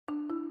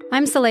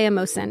I'm Saleha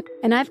Mohsin,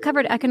 and I've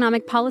covered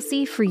economic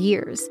policy for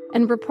years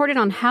and reported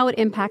on how it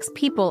impacts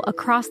people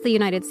across the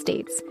United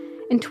States.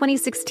 In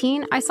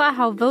 2016, I saw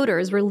how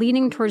voters were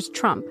leaning towards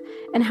Trump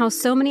and how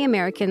so many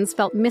Americans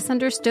felt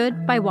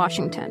misunderstood by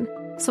Washington.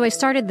 So I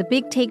started The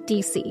Big Take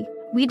DC.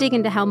 We dig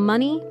into how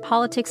money,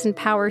 politics, and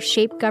power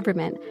shape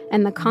government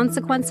and the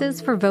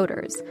consequences for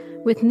voters.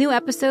 With new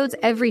episodes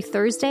every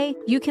Thursday,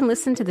 you can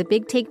listen to The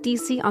Big Take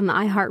DC on the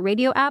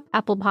iHeartRadio app,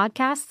 Apple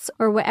Podcasts,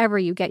 or wherever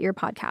you get your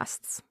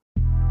podcasts.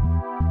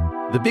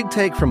 The Big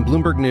Take from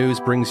Bloomberg News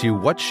brings you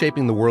what's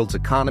shaping the world's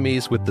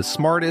economies with the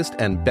smartest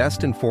and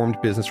best-informed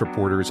business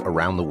reporters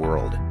around the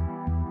world.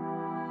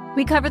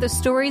 We cover the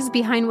stories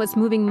behind what's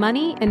moving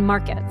money and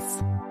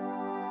markets,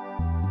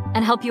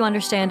 and help you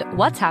understand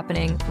what's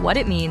happening, what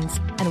it means,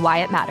 and why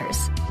it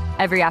matters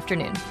every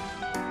afternoon.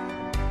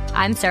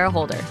 I'm Sarah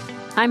Holder.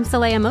 I'm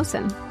Saleha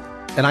Mohsin.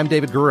 And I'm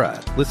David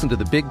Gura. Listen to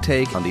The Big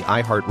Take on the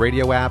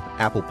iHeartRadio app,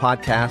 Apple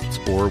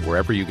Podcasts, or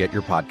wherever you get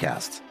your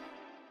podcasts.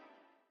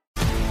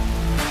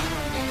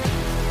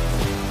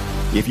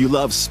 If you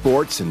love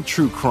sports and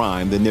true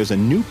crime, then there's a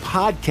new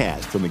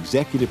podcast from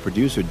executive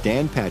producer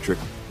Dan Patrick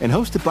and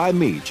hosted by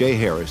me, Jay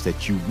Harris,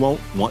 that you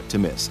won't want to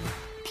miss.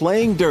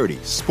 Playing Dirty: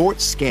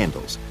 Sports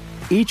Scandals.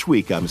 Each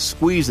week, I'm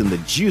squeezing the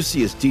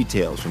juiciest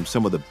details from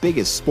some of the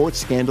biggest sports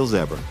scandals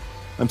ever.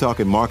 I'm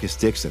talking Marcus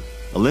Dixon,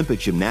 Olympic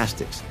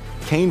gymnastics,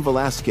 Cain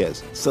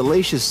Velasquez,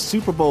 salacious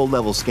Super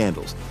Bowl-level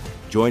scandals.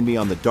 Join me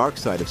on the dark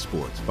side of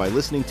sports by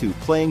listening to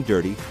Playing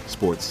Dirty: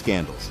 Sports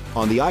Scandals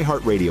on the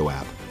iHeartRadio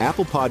app,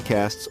 Apple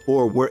Podcasts,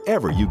 or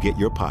wherever you get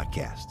your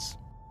podcasts.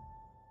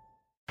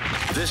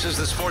 This is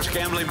the Sports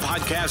Gambling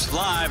Podcast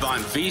live on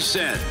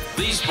VSiN,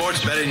 the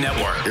Sports Betting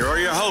Network. Here are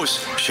your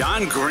hosts,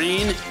 Sean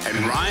Green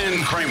and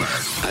Ryan Kramer.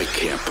 I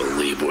can't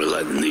believe we're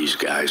letting these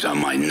guys on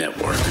my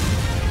network.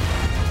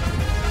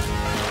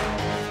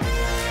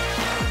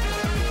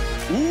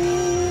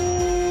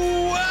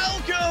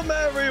 Welcome,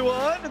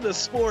 everyone, to the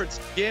Sports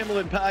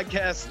Gambling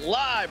Podcast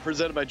live,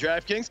 presented by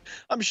DraftKings.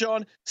 I'm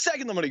Sean,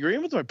 second the money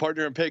green, with my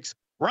partner in picks,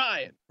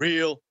 Ryan,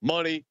 Real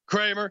Money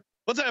Kramer.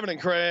 What's happening,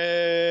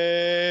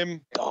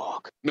 Kramer?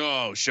 Dog.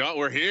 No, Sean,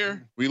 we're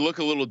here. We look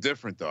a little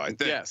different, though. I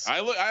think. Yes.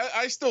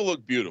 I still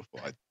look beautiful.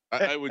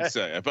 I would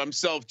say, if I'm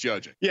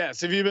self-judging.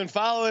 Yes. If you've been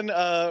following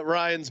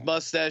Ryan's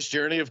mustache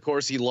journey, of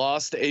course, he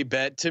lost a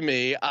bet to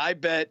me. I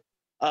bet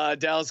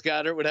Dallas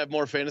Goedert would have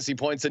more fantasy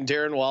points than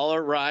Darren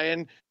Waller.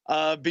 Ryan,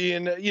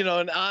 being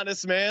an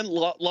honest man,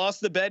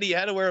 lost the bet. He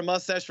had to wear a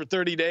mustache for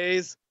 30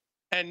 days.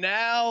 And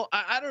now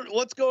I don't know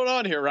what's going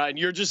on here, Ryan.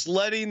 You're just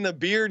letting the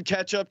beard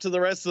catch up to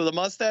the rest of the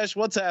mustache.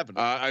 What's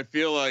happening? I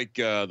feel like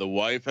the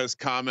wife has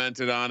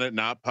commented on it,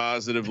 not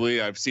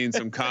positively. I've seen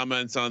some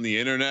comments on the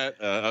internet.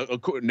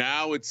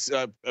 Now it's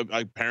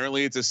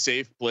apparently it's a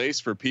safe place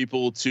for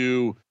people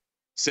to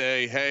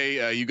say,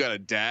 hey, you got a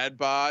dad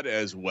bod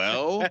as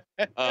well.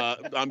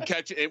 I'm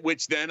catching it,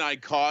 which then I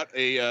caught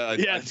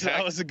yes,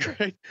 that was a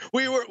great.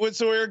 We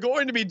were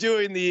going to be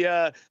doing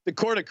the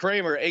Court of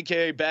Kramer,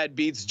 aka Bad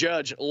Beats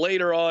Judge,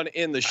 later on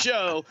in the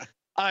show.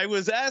 I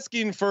was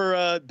asking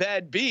for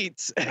bad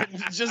beats, and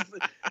just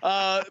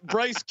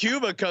Bryce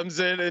Cuba comes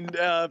in, and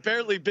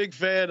apparently big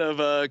fan of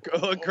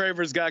what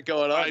Kramer's got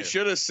going on. I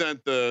should have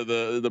sent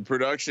the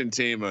production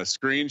team a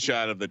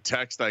screenshot of the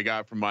text I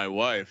got from my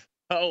wife.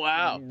 Oh,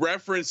 wow.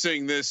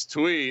 Referencing this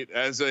tweet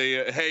as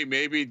hey,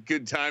 maybe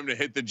good time to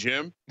hit the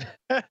gym.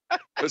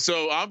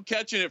 So I'm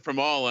catching it from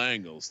all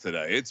angles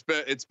today. It's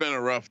been a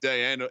rough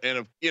day. And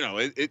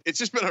it's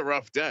just been a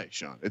rough day,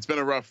 Sean. It's been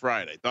a rough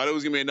Friday. Thought it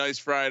was gonna be a nice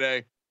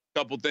Friday.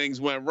 Couple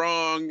things went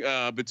wrong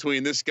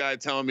between this guy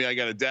telling me I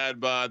got a dad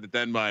bod that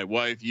then my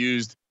wife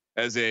used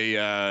as a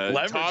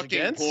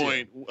talking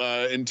point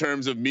in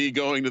terms of me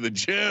going to the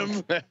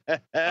gym.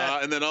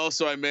 And then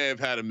also I may have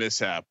had a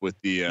mishap with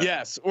the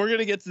yes, we're going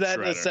to get to that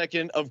shredder in a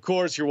second. Of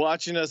course, you're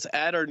watching us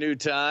at our new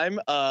time,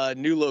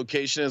 new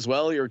location as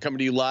well. You're coming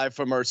to you live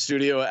from our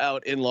studio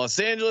out in Los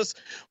Angeles.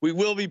 We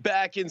will be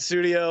back in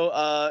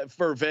studio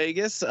for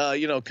Vegas,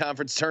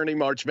 conference tourney,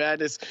 March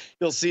Madness.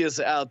 You'll see us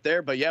out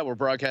there, but yeah, we're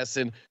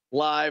broadcasting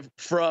live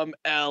from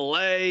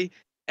LA.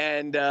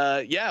 And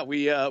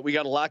we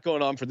got a lot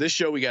going on for this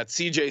show. We got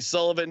CJ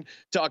Sullivan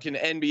talking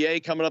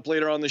NBA coming up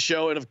later on the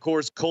show, and of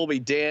course Colby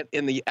Dant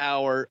in the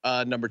hour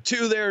number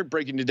 2 there,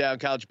 breaking you down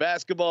college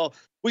basketball.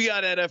 We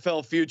got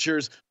NFL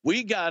futures.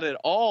 We got it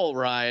all,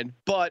 Ryan.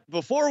 But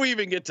before we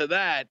even get to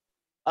that,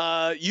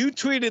 you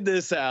tweeted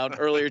this out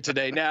earlier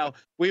today. Now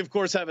we of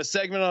course have a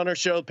segment on our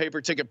show, Paper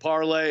Ticket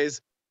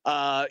Parlays.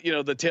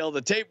 The tail of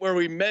the tape, where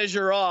we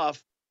measure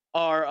off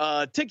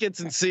our tickets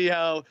and see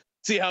how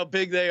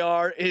big they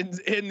are in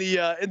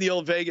the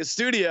old Vegas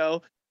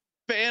studio.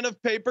 Fan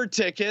of paper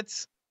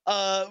tickets.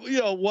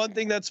 One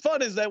thing that's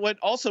fun is that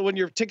when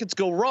your tickets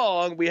go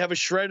wrong, we have a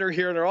shredder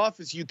here in our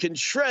office. You can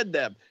shred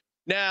them.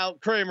 Now,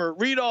 Kramer,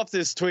 read off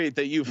this tweet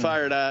that you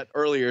fired at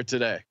earlier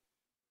today.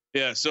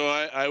 Yeah. So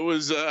I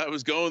was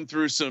going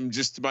through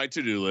just my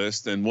to-do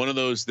list, and one of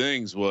those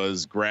things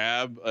was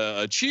grab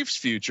a Chiefs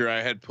future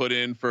I had put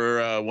in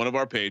for one of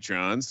our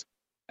Patreons.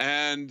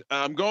 And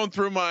I'm going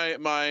through my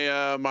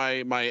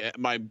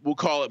we'll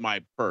call it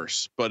my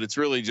purse, but it's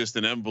really just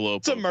an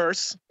envelope. It's a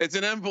merce. It's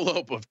an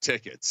envelope of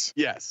tickets.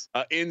 Yes.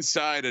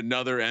 Inside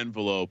another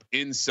envelope,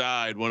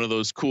 inside one of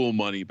those cool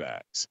money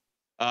bags.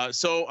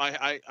 So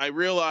I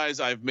realize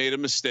I've made a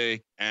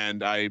mistake,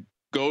 and I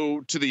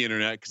go to the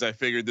internet because I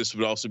figured this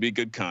would also be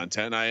good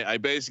content. I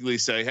basically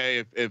say,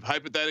 hey, if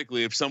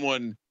hypothetically, if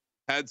someone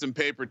had some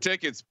paper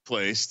tickets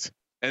placed,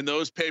 and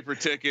those paper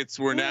tickets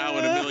were now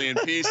in 1 million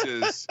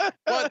pieces,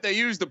 but they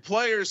used the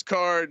player's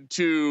card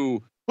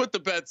to put the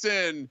bets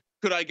in,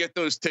 could I get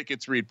those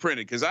tickets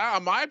reprinted? Because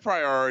my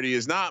priority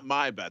is not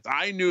my bets.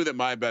 I knew that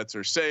my bets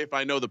are safe.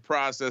 I know the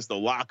process.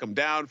 They'll lock them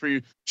down for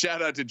you.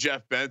 Shout out to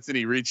Jeff Benson.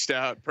 He reached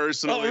out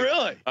personally. Oh,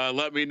 really?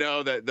 Let me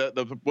know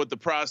that what the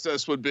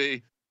process would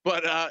be.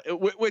 But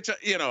which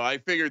I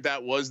figured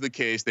that was the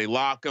case. They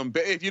lock them.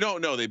 If you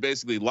don't know, they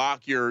basically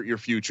lock your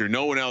future.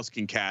 No one else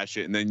can cash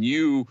it, and then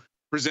you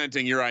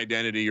presenting your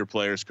identity, your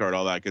player's card,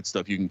 all that good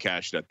stuff, you can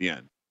cash it at the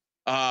end.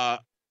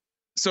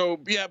 So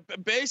yeah,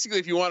 basically,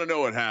 if you want to know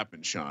what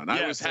happened, Sean,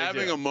 I was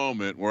having a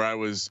moment where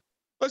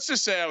let's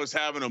just say I was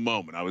having a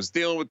moment. I was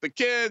dealing with the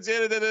kids,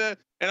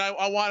 and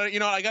I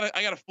wanted, I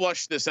gotta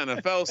flush this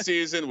NFL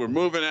season. We're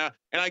moving out,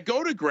 and I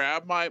go to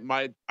grab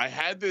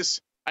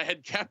I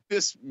had kept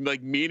this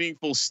like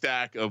meaningful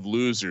stack of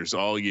losers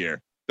all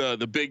year.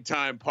 The big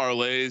time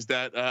parlays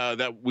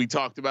that we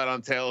talked about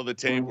on Tail of the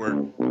Tape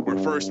were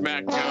first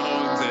Mac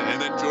Jones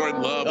and then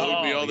Jordan Love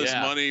owed me all this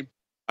money.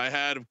 I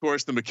had, of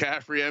course, the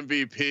McCaffrey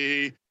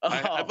MVP.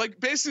 I like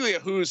basically a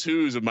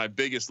who's of my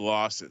biggest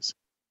losses.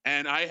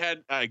 And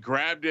I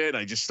grabbed it.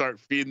 I just start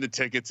feeding the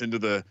tickets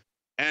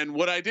and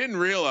what I didn't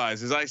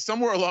realize is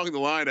somewhere along the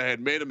line, I had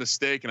made a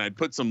mistake and I'd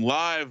put some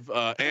live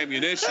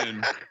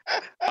ammunition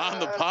on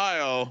the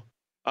pile.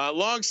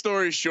 Long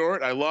story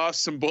short, I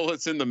lost some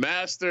bullets in the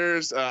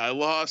Masters. I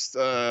lost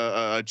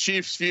a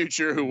Chiefs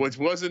future who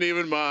wasn't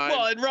even mine.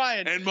 Well, and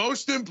Ryan, and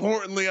most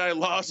importantly, I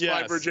lost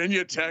my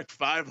Virginia Tech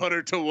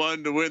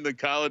 500-1 to win the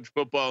college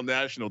football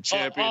national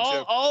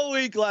championship. All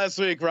week last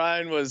week,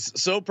 Ryan was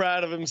so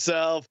proud of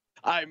himself.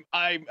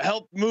 I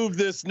helped move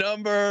this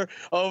number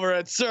over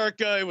at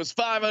Circa. It was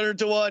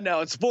 500-1.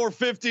 Now it's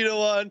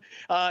 450-1.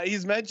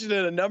 He's mentioned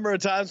it a number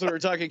of times when we were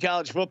talking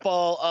college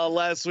football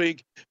last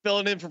week,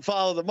 filling in for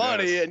Follow the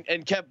Money,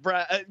 and kept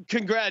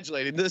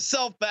congratulating. The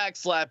self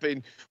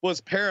backslapping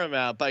was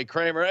paramount by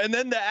Kramer, and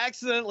then the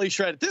accidentally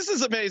shredded. This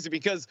is amazing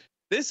because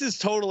this is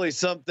totally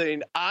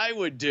something I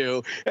would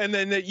do, and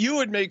then that you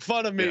would make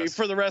fun of me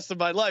for the rest of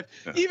my life.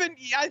 Even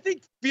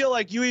feel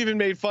like you even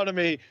made fun of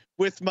me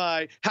with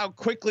how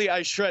quickly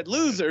I shred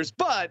losers,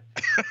 but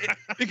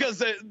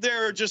because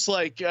they're just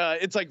like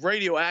it's like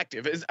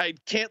radioactive. I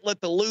can't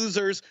let the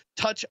losers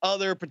touch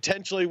other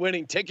potentially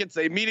winning tickets.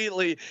 They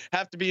immediately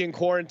have to be in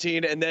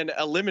quarantine and then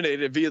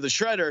eliminated via the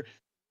shredder.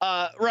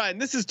 Ryan,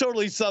 this is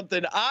totally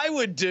something I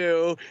would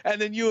do,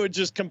 and then you would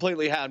just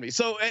completely hound me.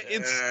 So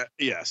it's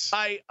yes.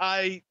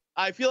 I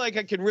feel like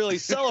I can really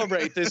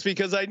celebrate this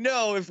because I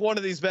know if one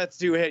of these bets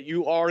do hit,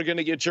 you are going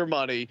to get your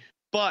money,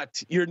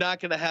 but you're not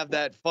going to have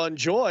that fun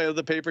joy of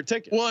the paper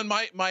ticket. Well, and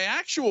my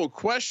actual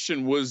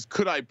question was,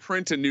 could I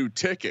print a new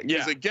ticket?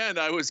 Because again,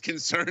 I was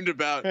concerned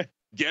about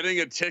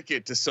getting a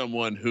ticket to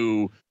someone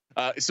who.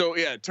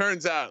 It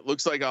turns out,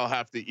 looks like I'll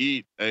have to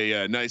eat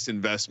a nice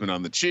investment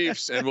on the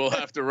Chiefs, and we'll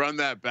have to run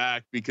that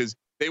back because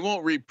they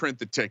won't reprint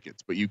the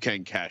tickets, but you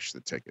can cash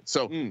the tickets.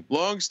 So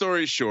long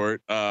story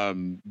short,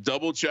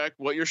 double check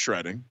what you're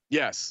shredding.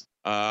 Yes.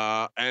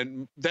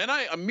 And then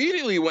I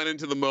immediately went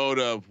into the mode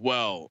of,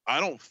 well, I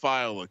don't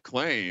file a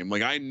claim.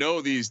 Like, I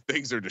know these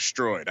things are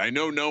destroyed. I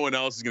know no one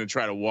else is going to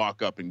try to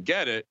walk up and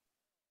get it.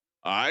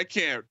 I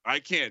can't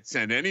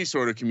send any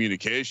sort of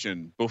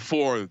communication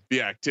before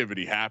the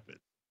activity happens.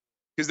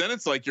 Because then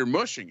it's like you're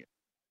mushing it.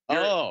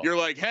 You're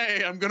like,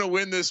 hey, I'm gonna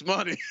win this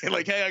money.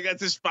 Like, hey, I got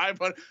this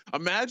 500.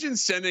 Imagine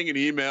sending an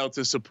email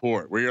to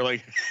support where you're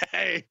like,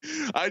 hey,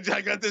 I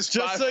got this.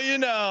 Just so you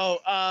know,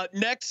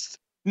 next,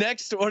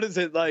 what is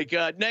it like?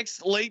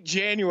 Next late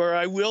January,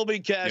 I will be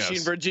cashing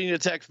Virginia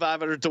Tech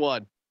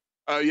 500-1.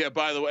 Yeah.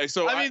 By the way,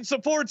 so I mean,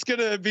 support's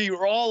gonna be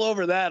all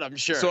over that, I'm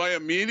sure. So I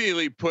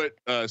immediately put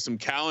some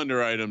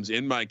calendar items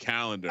in my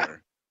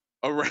calendar.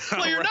 Around,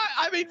 well, you're not.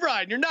 I mean,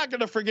 Ryan, you're not going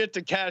to forget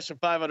to cash a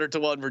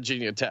 500-1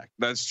 Virginia Tech.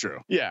 That's true.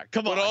 Yeah,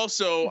 come on. But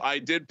also, I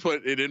did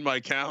put it in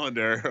my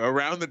calendar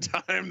around the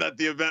time that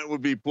the event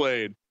would be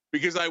played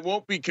because I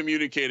won't be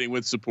communicating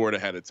with support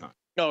ahead of time.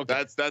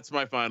 Okay. That's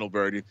my final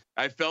verdict.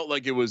 I felt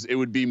like it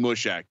would be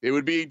mush act. It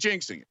would be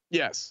jinxing it.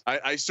 Yes.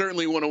 I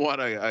certainly want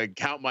to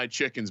count my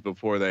chickens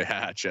before they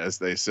hatch, as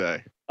they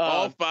say.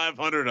 All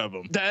 500 of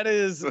them. That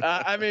is,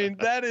 I mean,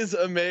 that is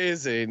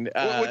amazing.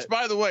 Which,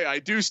 by the way, I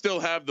do still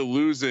have the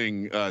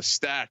losing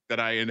stack that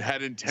I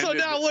had intended. So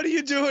now, what are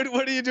you doing?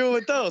 What are you doing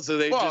with those? Are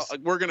they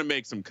we're gonna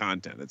make some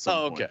content at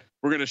some point.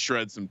 We're gonna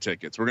shred some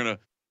tickets. We're gonna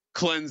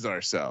cleanse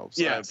ourselves.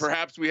 Yes.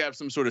 Perhaps we have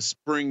some sort of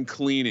spring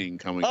cleaning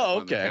coming. Oh, up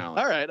on the okay.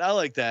 calendar. All right. I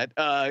like that.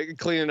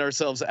 Cleaning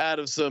ourselves out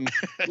of some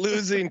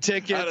losing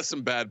tickets, out of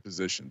some bad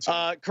positions.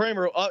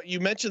 Kramer, you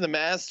mentioned the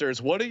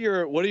Masters. What are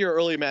your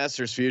early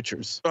Masters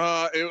futures?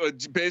 It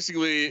was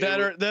basically that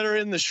are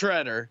in the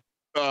shredder.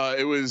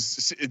 It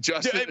was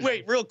just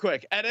wait, real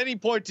quick. At any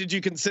point, did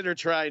you consider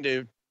trying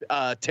to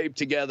tape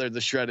together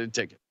the shredded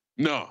ticket?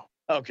 No.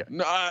 Okay.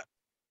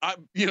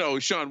 No.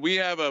 Sean, we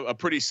have a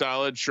pretty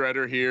solid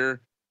shredder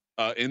here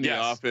in the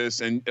office,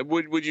 and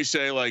would you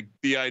say like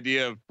the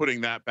idea of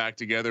putting that back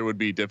together would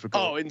be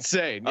difficult? Oh,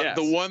 insane! Yes.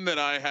 The one that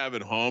I have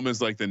at home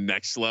is like the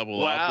next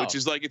level up, which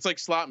is like it's like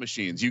slot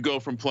machines. You go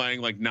from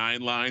playing like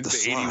 9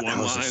 lines to 81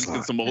 lines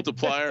with the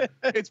multiplier.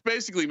 It's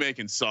basically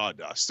making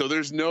sawdust. So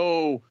there's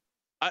no.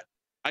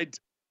 I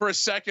for a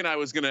second I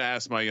was going to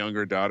ask my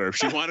younger daughter if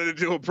she wanted to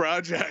do a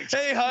project.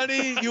 Hey,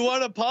 honey, you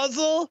want a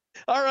puzzle?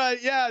 All right,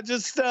 yeah.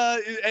 Just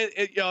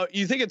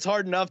you think it's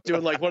hard enough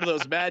doing like one of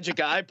those magic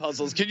eye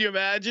puzzles? Can you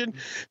imagine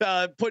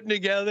putting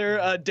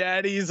together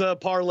Daddy's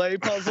parlay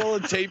puzzle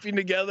and taping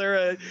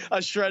together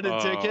a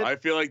shredded ticket? I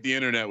feel like the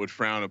internet would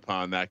frown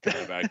upon that kind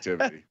of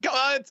activity. Come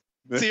on.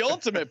 It's the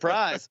ultimate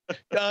prize.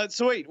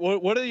 So wait,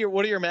 what are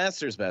your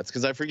Masters bets?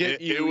 Because I forget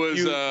you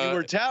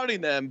were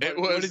touting them. But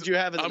what did you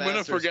have in the I'm Masters?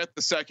 going to forget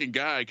the second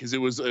guy because it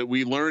was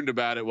we learned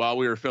about it while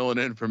we were filling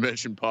in for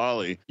Mission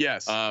Pauly.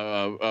 Yes.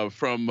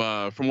 From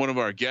one of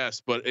our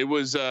guests, but it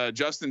was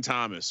Justin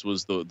Thomas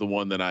was the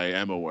one that I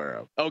am aware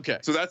of. Okay.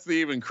 So that's the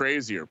even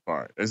crazier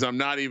part is I'm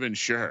not even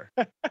sure.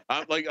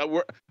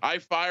 I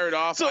fired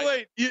off. So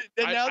wait,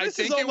 I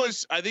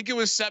think it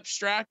was Sepp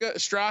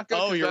Straka.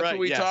 Oh, you're that's right. What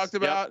we talked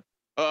about. Yep.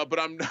 But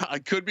I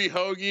could be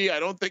Hoagie. I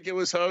don't think it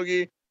was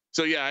Hoagie.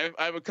 So yeah,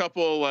 I have a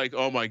couple like,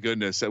 oh my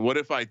goodness, what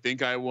if I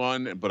think I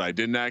won, but I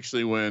didn't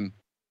actually win?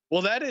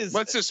 Well, that is.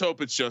 Let's just hope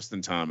it's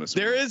Justin Thomas.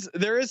 There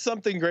is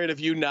something great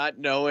of you not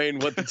knowing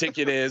what the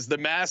ticket is. The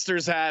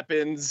Masters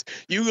happens.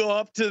 You go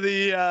up to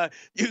the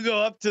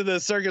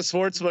Circus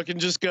Sportsbook and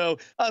just go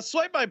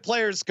swipe my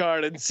player's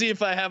card and see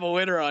if I have a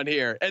winner on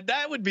here. And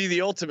that would be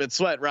the ultimate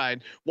sweat,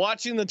 Ryan.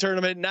 Watching the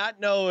tournament,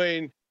 not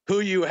knowing who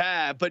you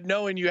have, but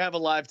knowing you have a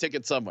live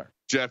ticket somewhere.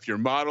 Jeff, your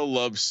model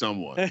loves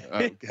someone.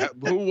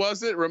 Who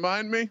was it?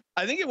 Remind me.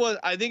 I think it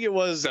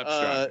was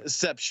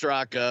Sepp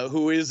Straka,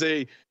 who is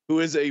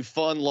a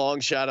fun long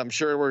shot. I'm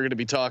sure we're going to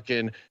be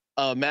talking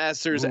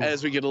Masters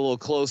as we get a little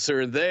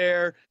closer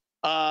there.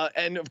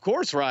 And of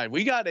course, Ryan,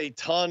 we got a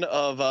ton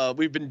of.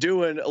 We've been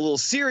doing a little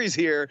series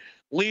here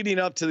leading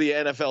up to the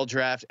NFL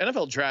draft.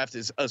 NFL draft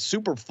is a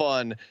super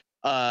fun.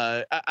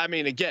 I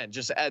mean, again,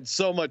 just add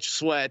so much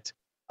sweat.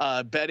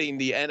 Betting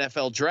the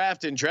NFL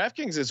draft, and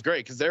DraftKings is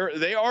great because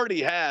they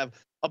already have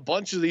a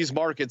bunch of these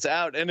markets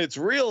out, and it's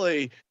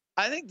really,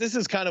 I think this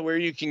is kind of where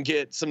you can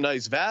get some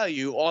nice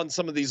value on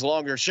some of these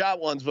longer shot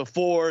ones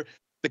before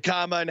the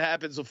combine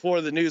happens, before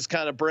the news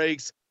kind of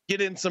breaks.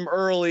 Get in some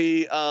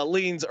early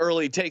leans,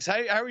 early takes. How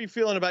are you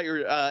feeling about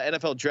your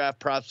NFL draft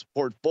props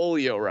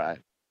portfolio,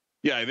 Ryan?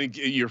 Yeah, I think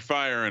you're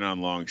firing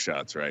on long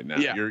shots right now.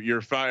 Yeah.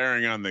 You're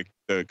firing on the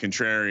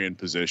contrarian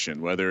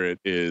position, whether it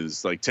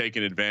is like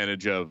taking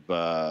advantage of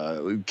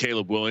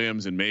Caleb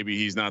Williams and maybe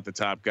he's not the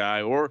top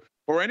guy, or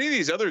any of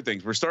these other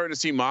things. We're starting to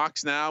see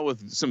mocks now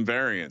with some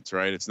variants,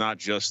 right? It's not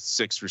just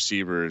 3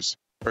 receivers,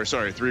 3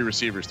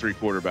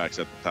 quarterbacks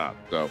at the top.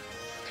 So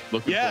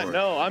looking forward.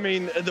 No, I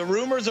mean, the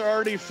rumors are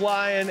already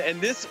flying,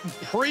 and this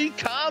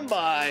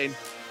pre-combine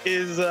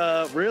is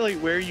really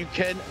where you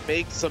can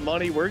make some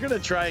money. We're going to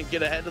try and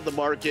get ahead of the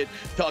market,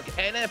 talk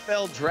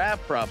NFL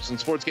draft props and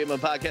Sports Gambling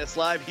Podcast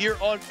Live here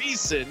on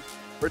VSiN.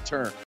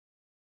 Return.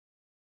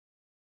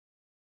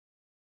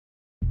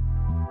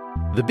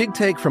 The Big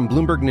Take from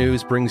Bloomberg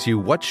News brings you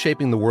what's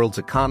shaping the world's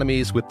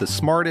economies with the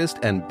smartest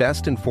and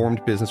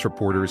best-informed business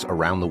reporters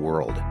around the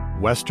world.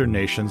 Western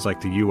nations like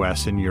the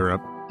U.S. and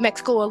Europe.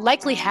 Mexico will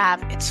likely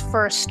have its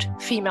first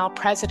female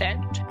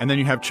president. And then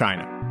you have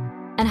China.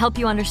 And help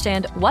you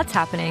understand what's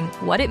happening,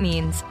 what it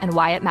means, and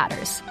why it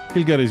matters.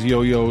 He'll get his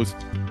yo-yos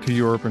to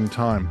Europe in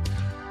time.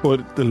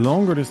 But the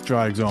longer this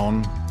drags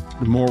on,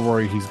 the more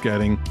worry he's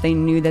getting. They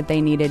knew that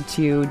they needed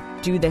to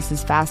do this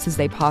as fast as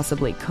they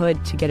possibly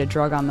could to get a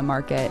drug on the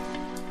market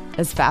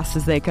as fast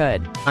as they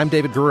could. I'm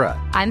David Gura.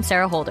 I'm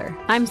Sarah Holder.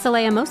 I'm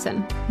Saleha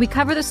Mohsin. We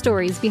cover the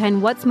stories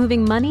behind what's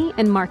moving money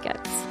and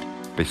markets.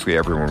 Basically,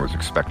 everyone was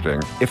expecting,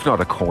 if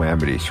not a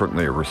calamity,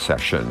 certainly a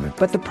recession.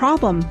 But the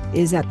problem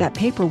is that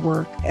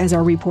paperwork, as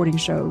our reporting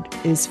showed,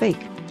 is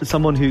fake. As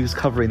someone who's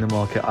covering the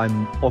market,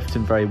 I'm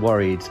often very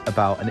worried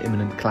about an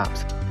imminent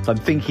collapse. So I'm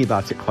thinking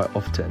about it quite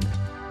often.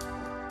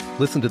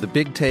 Listen to The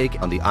Big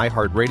Take on the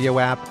iHeartRadio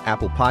app,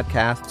 Apple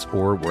Podcasts,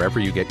 or wherever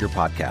you get your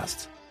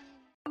podcasts.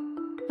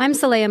 I'm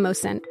Saleha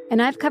Mohsin,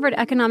 and I've covered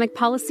economic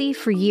policy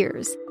for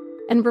years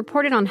and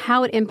reported on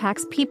how it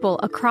impacts people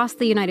across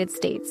the United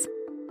States.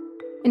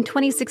 In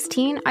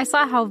 2016, I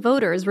saw how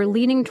voters were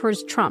leaning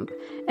towards Trump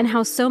and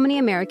how so many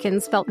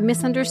Americans felt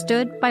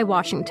misunderstood by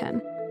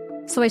Washington.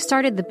 So I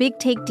started The Big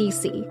Take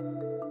DC.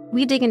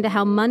 we dig into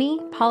how money,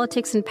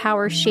 politics, and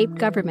power shape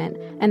government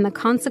and the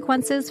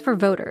consequences for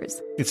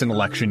voters. It's an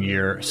election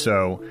year,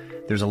 so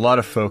there's a lot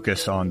of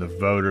focus on the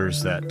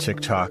voters that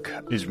TikTok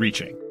is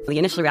reaching. The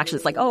initial reaction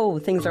is like, oh,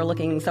 things are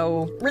looking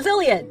so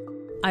resilient.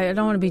 I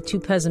don't want to be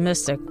too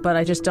pessimistic, but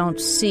I just don't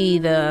see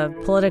the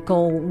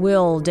political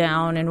will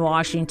down in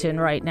Washington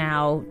right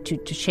now to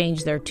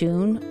change their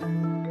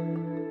tune.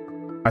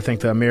 I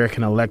think the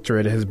American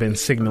electorate has been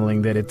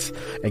signaling that it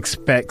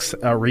expects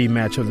a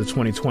rematch of the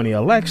 2020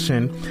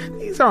 election.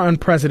 These are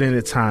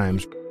unprecedented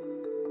times.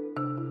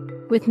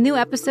 With new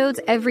episodes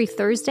every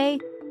Thursday,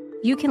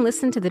 you can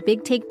listen to The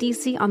Big Take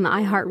DC on the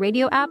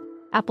iHeartRadio app,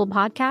 Apple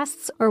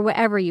Podcasts, or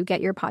wherever you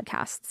get your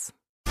podcasts.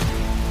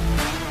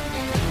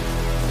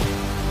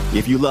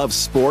 If you love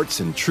sports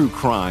and true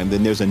crime,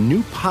 then there's a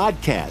new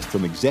podcast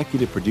from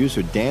executive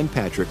producer Dan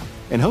Patrick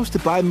and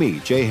hosted by me,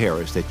 Jay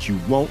Harris, that you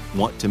won't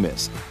want to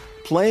miss.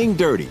 Playing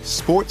Dirty: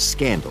 Sports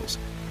Scandals.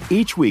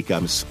 Each week,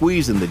 I'm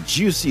squeezing the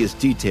juiciest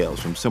details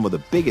from some of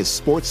the biggest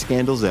sports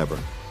scandals ever.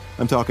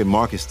 I'm talking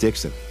Marcus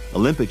Dixon,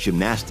 Olympic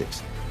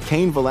gymnastics,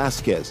 Cain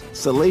Velasquez,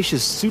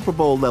 salacious Super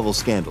Bowl-level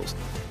scandals.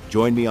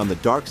 Join me on the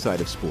dark side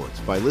of sports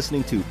by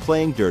listening to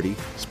Playing Dirty: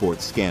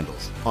 Sports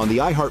Scandals on the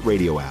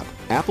iHeartRadio app,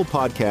 Apple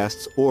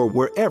Podcasts, or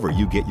wherever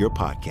you get your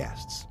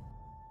podcasts.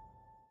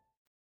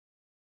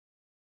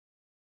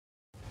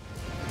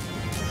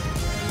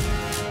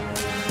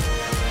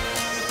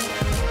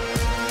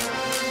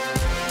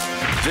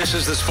 This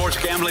is the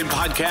Sports Gambling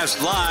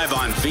Podcast live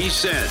on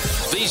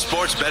VSiN, the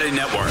Sports Betting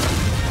Network.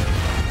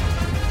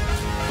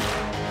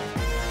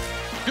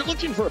 If you're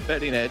looking for a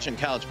betting edge in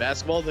college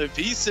basketball, the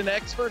VSiN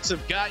experts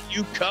have got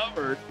you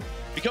covered.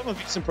 Become a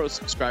VSiN Pro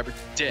subscriber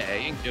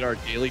today and get our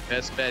daily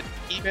best bet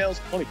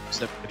emails,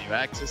 20% video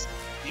access,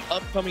 the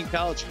upcoming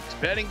college hoops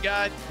betting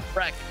guide,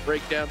 bracket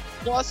breakdown,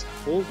 plus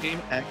full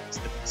game access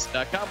to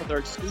VSiN.com with our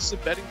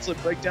exclusive betting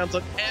slip breakdowns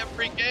on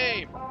every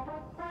game.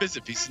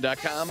 Visit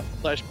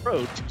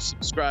VSiN.com/pro to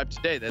subscribe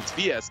today. That's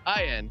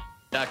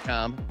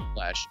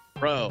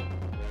VSIN.com/pro.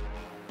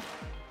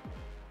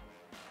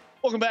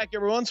 Welcome back,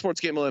 everyone. Sports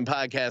Gambling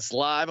Podcast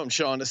live. I'm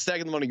Sean,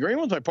 stacking the money green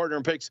with my partner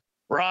in picks,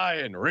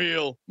 Ryan,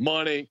 Real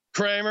Money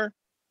Kramer.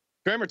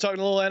 Kramer talking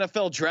a little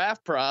NFL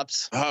draft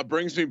props.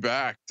 Brings me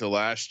back to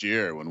last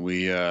year when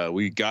we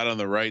got on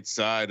the right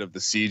side of the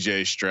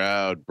CJ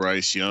Stroud,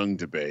 Bryce Young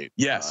debate.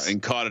 Yes.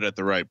 And caught it at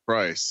the right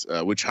price,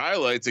 which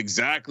highlights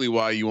exactly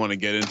why you want to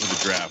get into the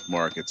draft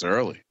markets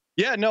early.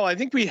 Yeah, no, I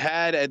think we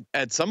had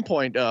at some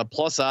point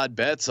plus odd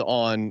bets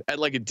on at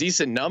like a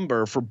decent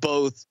number for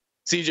both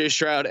CJ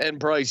Stroud and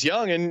Bryce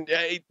Young, and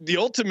the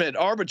ultimate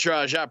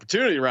arbitrage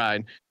opportunity,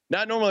 Ryan.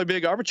 Not normally a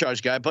big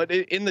arbitrage guy, but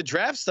in the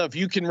draft stuff,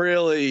 you can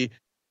really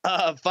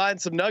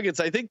find some nuggets.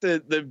 I think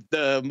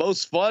the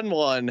most fun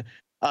one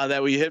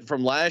that we hit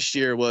from last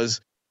year was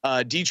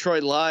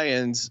Detroit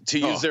Lions to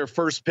use their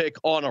first pick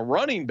on a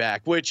running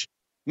back, which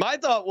my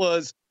thought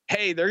was,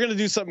 hey, they're going to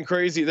do something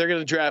crazy. They're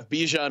going to draft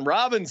Bijan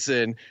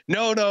Robinson.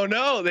 No.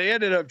 They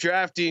ended up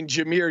drafting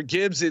Jahmyr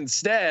Gibbs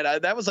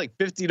instead. That was like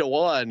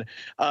 50-1.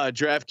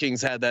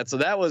 DraftKings had that. So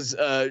that was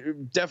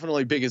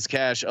definitely biggest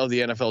cash of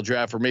the NFL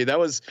draft for me. That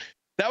was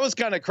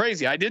kind of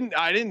crazy. I didn't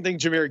think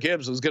Jahmyr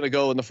Gibbs was going to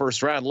go in the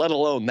first round, let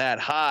alone that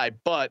high,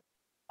 but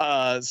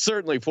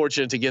certainly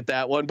fortunate to get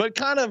that one, but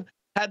kind of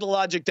had the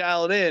logic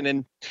dialed in.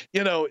 And,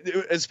 you know,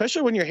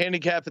 especially when you're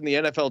handicapping the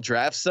NFL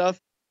draft stuff,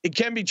 it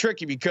can be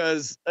tricky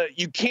because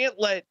you can't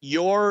let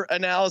your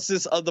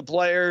analysis of the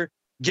player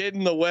get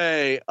in the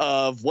way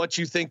of what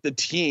you think the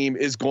team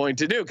is going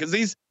to do. Cause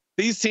these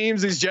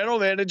teams, these general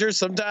managers,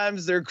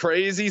 sometimes they're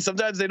crazy.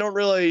 Sometimes they don't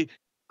really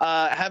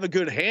have a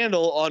good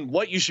handle on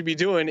what you should be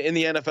doing in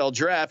the NFL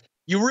draft.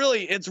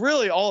 It's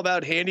really all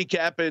about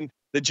handicapping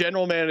the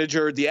general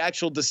manager, the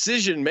actual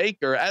decision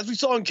maker. As we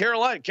saw in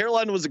Carolina,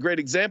 Carolina was a great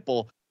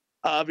example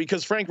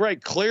because Frank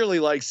Reich clearly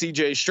likes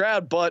CJ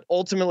Stroud, but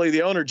ultimately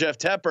the owner, Jeff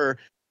Tepper,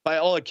 by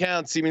all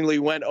accounts, seemingly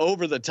went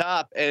over the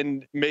top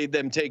and made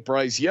them take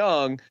Bryce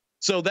Young.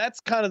 So that's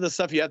kind of the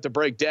stuff you have to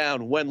break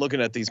down when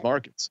looking at these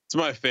markets. It's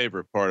my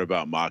favorite part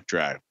about mock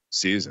draft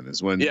season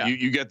is when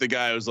you get the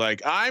guy who's like,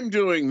 I'm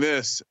doing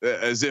this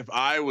as if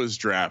I was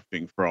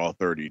drafting for all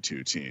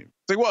 32 teams.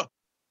 It's like, well,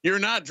 you're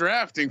not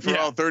drafting for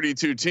all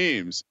 32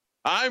 teams.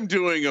 I'm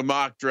doing a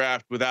mock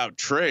draft without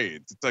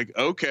trades. It's like,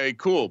 okay,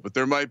 cool. But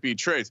there might be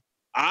trades.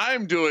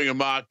 I'm doing a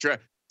mock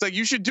draft. It's like,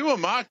 you should do a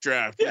mock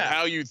draft. Yeah.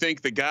 How you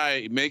think the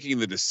guy making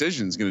the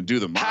decision is going to do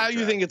the mock draft. How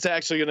you think it's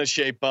actually going to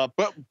shape up.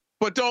 But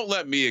don't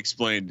let me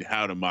explain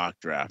how to mock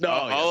draft.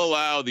 I'll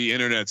allow the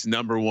internet's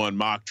 #1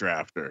 mock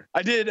drafter.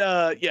 I did.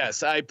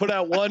 Yes, I put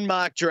out one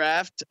mock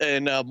draft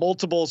and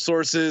multiple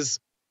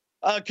sources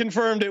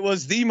confirmed it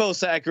was the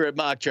most accurate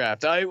mock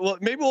draft.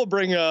 Maybe we'll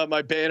bring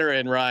my banner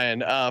in,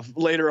 Ryan,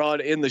 later on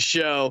in the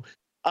show.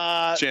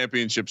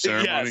 Championship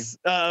ceremony. Yes,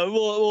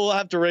 we'll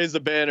have to raise the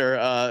banner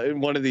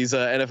in one of these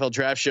NFL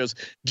draft shows.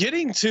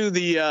 Getting to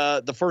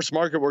the first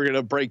market we're going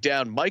to break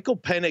down, Michael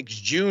Penix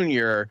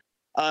Jr.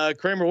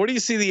 Kramer, what do you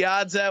see the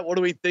odds at? What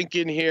are we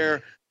thinking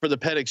here for the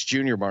Penix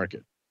Jr.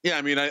 market? Yeah,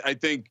 I mean, I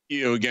think,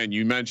 again,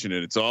 you mentioned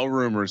it. It's all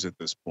rumors at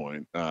this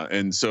point.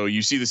 And so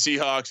you see the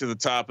Seahawks at the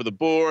top of the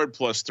board,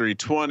 plus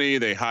 320.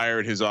 They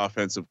hired his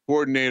offensive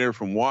coordinator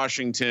from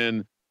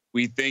Washington.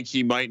 We think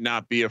he might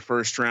not be a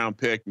first round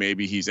pick.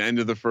 Maybe he's end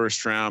of the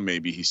first round.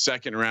 Maybe he's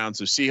second round.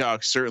 So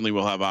Seahawks certainly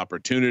will have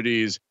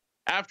opportunities.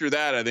 After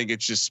that, I think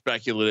it's just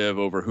speculative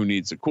over who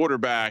needs a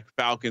quarterback.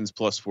 Falcons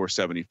plus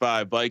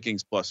 475,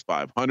 Vikings plus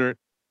 500.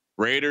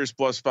 Raiders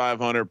plus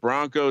 500,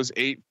 Broncos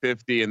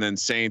 850, and then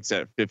Saints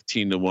at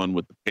 15-1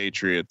 with the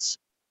Patriots,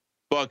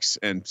 Bucks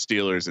and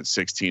Steelers at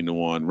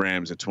 16-1,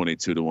 Rams at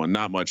 22-1.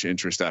 Not much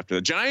interest after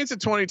the Giants at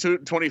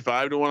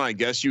 25-1. I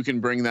guess you can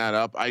bring that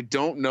up. I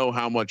don't know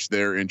how much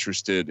they're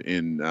interested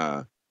in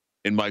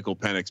Michael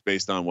Penix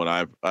based on what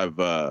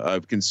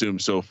I've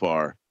consumed so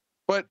far.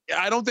 But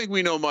I don't think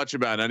we know much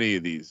about any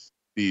of these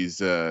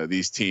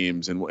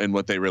teams and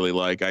what they really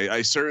like.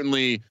 I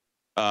certainly.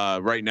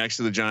 Right next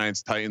to the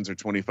Giants, Titans are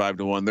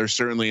 25-1. They're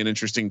certainly an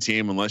interesting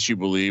team unless you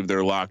believe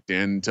they're locked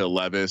into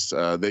Levis.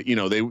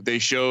 They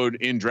showed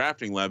in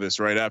drafting Levis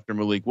right after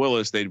Malik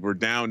Willis, they were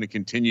down to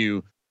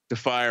continue to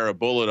fire a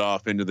bullet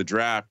off into the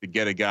draft to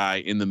get a guy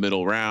in the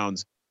middle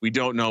rounds. We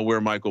don't know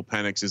where Michael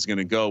Penix is going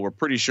to go. We're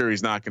pretty sure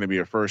he's not going to be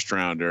a first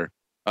rounder.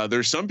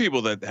 There's some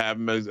people that have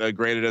him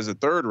graded as a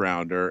third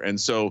rounder, and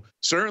so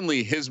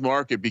certainly his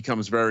market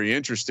becomes very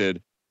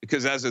interested.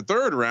 Because as a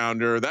third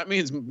rounder, that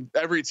means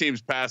every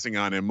team's passing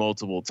on him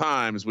multiple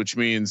times, which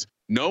means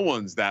no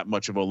one's that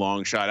much of a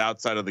long shot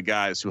outside of the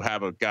guys who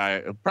have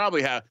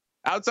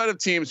outside of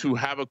teams who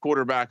have a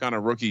quarterback on a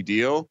rookie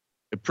deal.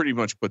 It pretty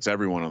much puts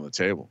everyone on the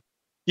table.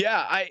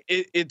 Yeah,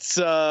 it's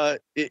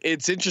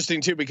interesting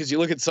too, because you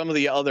look at some of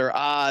the other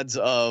odds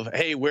of,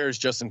 hey, where's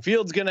Justin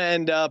Fields going to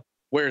end up?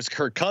 Where's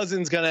Kirk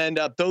Cousins going to end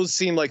up? Those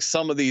seem like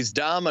some of these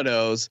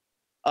dominoes.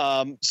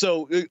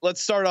 So let's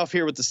start off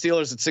here with the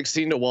Steelers at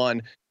 16-1.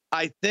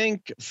 I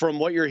think from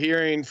what you're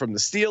hearing from the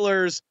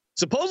Steelers,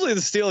 supposedly the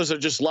Steelers are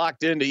just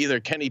locked into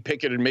either Kenny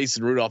Pickett and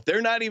Mason Rudolph. They're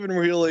not even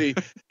really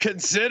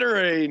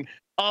considering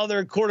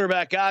other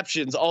quarterback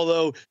options.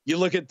 Although you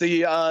look at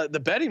the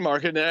betting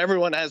market and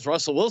everyone has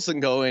Russell Wilson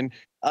going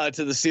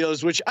to the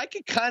Steelers, which I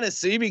could kind of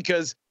see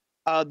because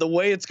the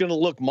way it's going to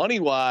look money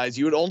wise,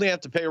 you would only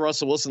have to pay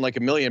Russell Wilson like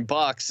 $1 million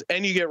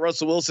and you get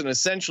Russell Wilson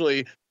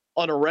essentially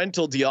on a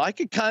rental deal. I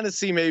could kind of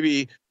see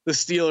maybe the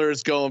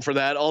Steelers going for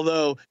that.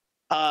 Although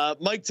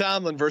Mike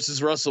Tomlin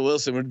versus Russell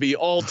Wilson would be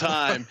all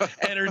time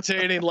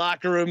entertaining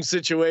locker room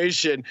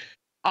situation.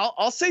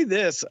 I'll say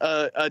this,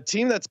 a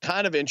team that's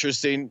kind of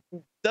interesting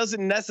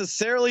doesn't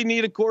necessarily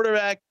need a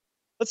quarterback.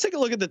 Let's take a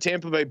look at the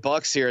Tampa Bay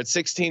Bucks here at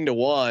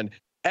 16-1.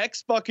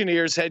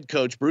 Ex-Buccaneers head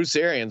coach Bruce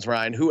Arians,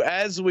 Ryan, who,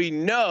 as we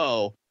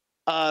know,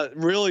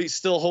 really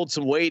still holds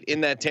some weight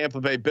in that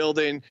Tampa Bay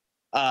building.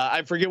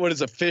 I forget what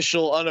his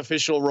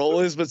unofficial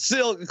role is, but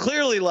still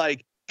clearly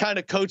like kind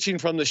of coaching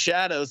from the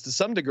shadows to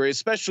some degree,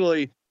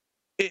 especially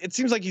it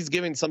seems like he's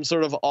giving some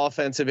sort of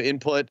offensive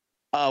input,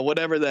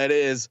 whatever that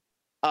is.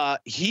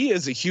 He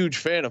is a huge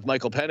fan of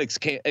Michael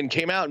Penix and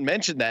came out and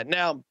mentioned that.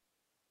 Now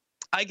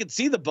I could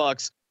see the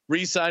Bucks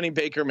re-signing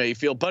Baker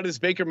Mayfield, but is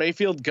Baker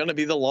Mayfield going to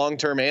be the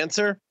long-term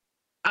answer?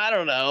 I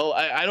don't know.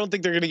 I don't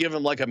think they're going to give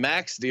him like a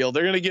max deal.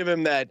 They're going to give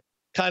him that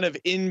kind of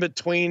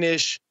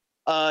in-betweenish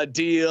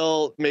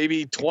deal,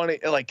 maybe 20,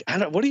 like, I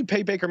don't know, what do you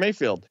pay Baker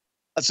Mayfield?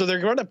 So they're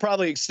going to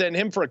probably extend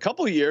him for a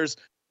couple of years,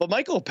 but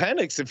Michael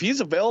Penix, if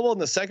he's available in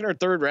the second or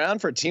third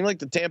round for a team like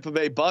the Tampa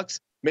Bay Bucks,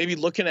 maybe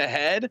looking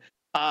ahead,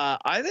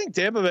 I think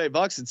Tampa Bay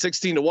Bucks at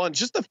 16-1,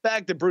 just the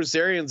fact that Bruce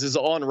Arians is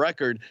on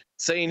record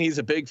saying he's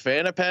a big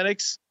fan of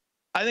Penix,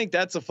 I think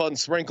that's a fun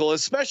sprinkle,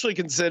 especially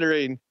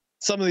considering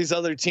some of these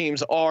other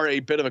teams are a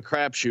bit of a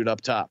crapshoot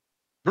up top.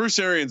 Bruce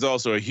Arians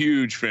also a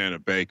huge fan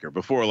of Baker.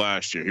 Before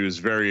last year, he was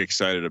very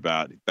excited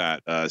about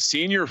that.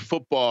 Senior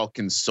football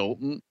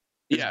consultant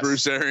is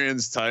Bruce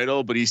Arians'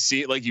 title, but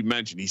like you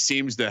mentioned, he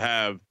seems to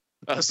have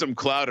some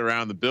clout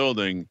around the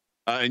building.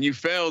 And you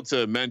failed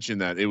to mention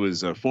that it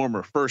was a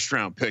former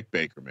first-round pick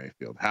Baker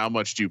Mayfield. How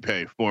much do you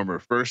pay former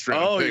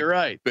first-round pick you're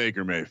right.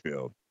 Baker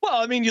Mayfield?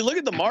 Well, I mean, you look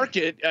at the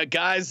market,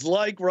 guys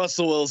like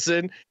Russell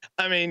Wilson.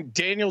 I mean,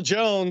 Daniel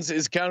Jones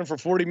is counting for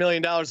 $40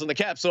 million on the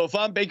cap. So if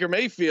I'm Baker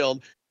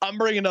Mayfield, I'm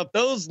bringing up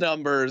those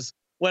numbers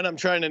when I'm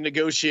trying to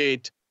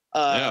negotiate.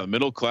 The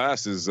middle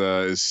class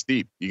is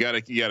steep. You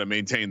gotta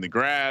maintain the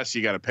grass.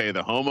 You gotta pay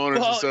the homeowners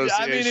association.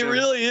 I mean, it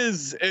really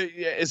is,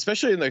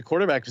 especially in the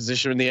quarterback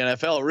position in the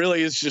NFL. It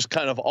really is just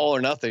kind of all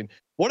or nothing.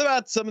 What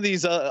about some of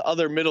these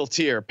other middle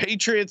tier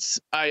Patriots?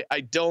 I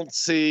don't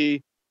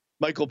see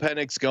Michael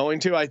Penix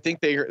going to. I think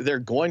they're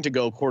going to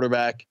go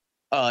quarterback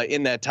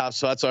in that top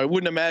spot. So I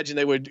wouldn't imagine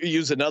they would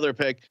use another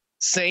pick.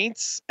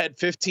 Saints at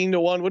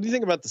 15-1. What do you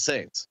think about the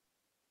Saints?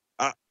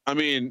 I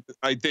mean,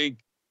 I think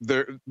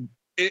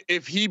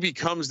if he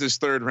becomes this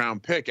third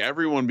round pick,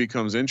 everyone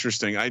becomes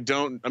interesting.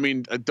 Don't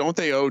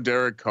they owe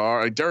Derek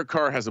Carr? Derek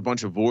Carr has a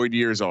bunch of void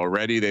years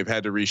already. They've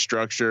had to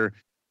restructure.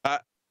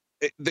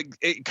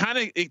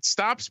 It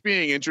stops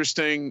being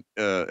interesting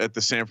at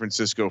the San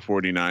Francisco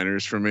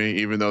 49ers for me,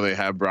 even though they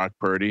have Brock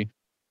Purdy.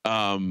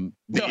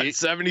 It's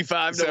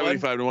 75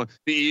 to 1.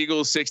 The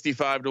Eagles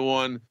 65 to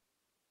 1.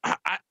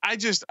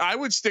 I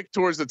would stick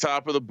towards the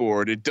top of the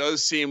board. It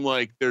does seem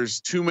like there's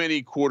too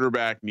many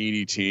quarterback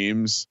needy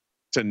teams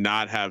to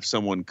not have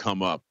someone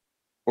come up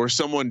or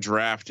someone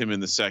draft him in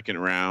the second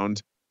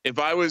round. If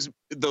I was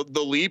the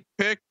leap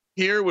pick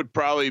here would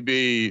probably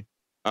be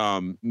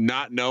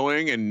not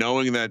knowing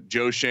that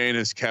Joe Schoen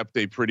has kept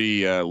a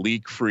pretty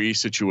leak free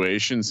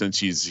situation since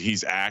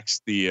he's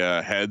axed the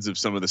heads of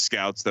some of the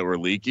scouts that were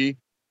leaky.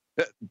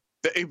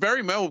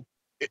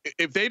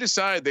 If they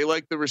decide they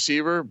like the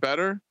receiver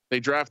better, they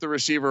draft the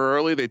receiver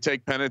early. They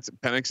take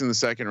Penix in the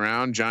second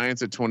round.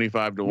 Giants at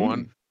 25 to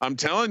 1. I'm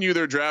telling you,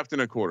 they're drafting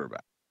a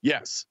quarterback.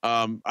 Yes.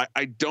 I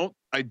don't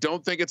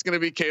think it's going to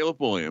be Caleb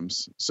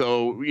Williams.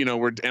 So,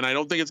 and I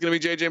don't think it's going to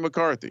be JJ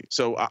McCarthy.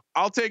 So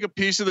I'll take a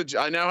piece of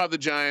I now have the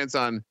Giants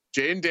on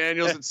Jaden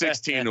Daniels at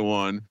 16 to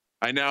 1.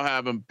 I now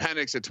have him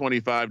Penix at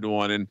 25 to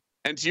 1.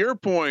 And to your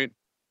point,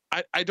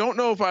 I don't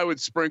know if I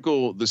would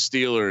sprinkle the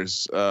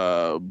Steelers,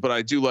 but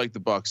I do like the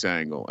Bucs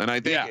angle. And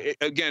I think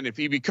again, if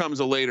he becomes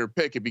a later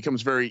pick, it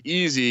becomes very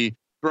easy.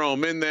 Throw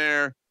him in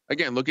there.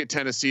 Again, look at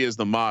Tennessee as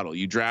the model.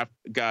 You draft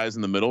guys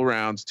in the middle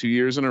rounds 2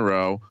 years in a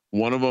row.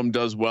 One of them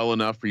does well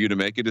enough for you to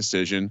make a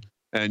decision,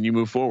 and you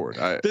move forward.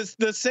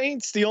 The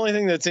Saints. The only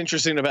thing that's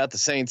interesting about the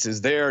Saints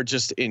is they're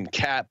just in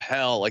cap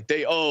hell. Like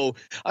they're like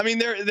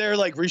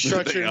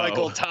restructuring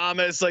Michael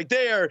Thomas. Like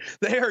they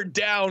are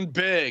down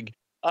big.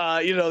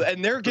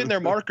 And they're getting their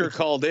marker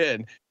called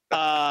in.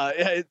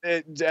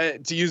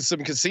 To use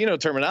some casino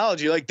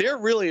terminology, like they're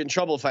really in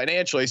trouble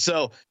financially.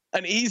 So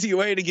an easy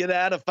way to get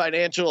out of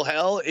financial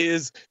hell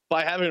is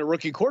by having a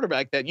rookie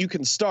quarterback that you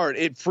can start.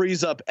 It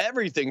frees up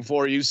everything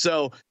for you.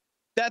 So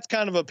that's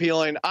kind of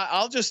appealing.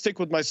 I'll just stick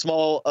with my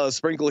small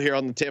sprinkle here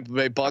on the Tampa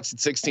Bay Bucs at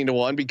 16 to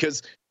 1,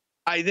 because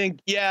I think,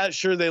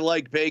 sure, they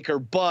like Baker,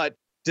 but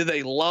do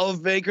they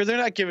love Baker? They're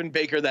not giving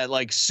Baker that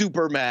like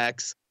super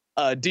max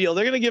deal.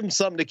 They're going to give him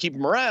something to keep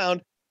him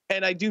around.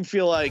 And I do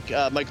feel like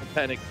Michael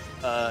Penix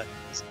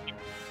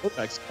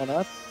coming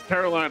up.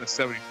 Carolina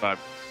 75.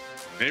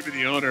 Maybe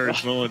the owner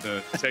is willing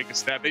to take a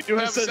step. They do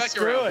have a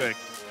second round pick.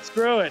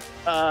 Screw it.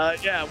 We're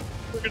going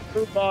to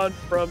move on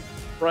from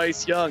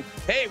Bryce Young.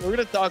 Hey, we're going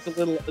to talk a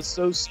little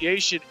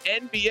association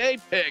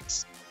NBA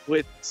picks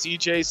with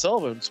CJ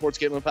Sullivan. Sports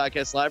Gambling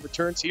Podcast Live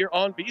returns here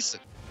on VSiN.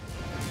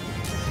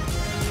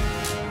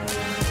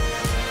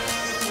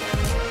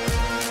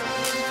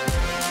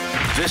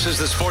 This is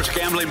the Sports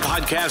Gambling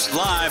Podcast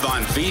Live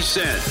on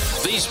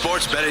VSiN, the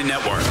Sports Betting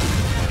Network.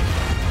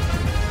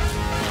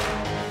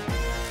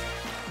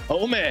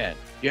 Oh, man.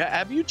 Yeah,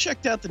 have you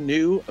checked out the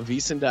new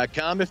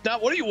VSiN.com? If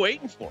not, what are you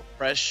waiting for?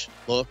 Fresh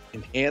look,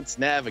 enhanced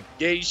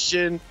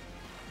navigation,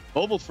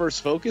 mobile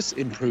first focus,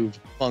 improved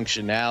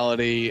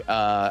functionality.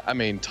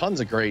 Tons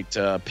of great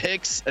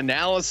picks,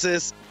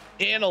 analysis,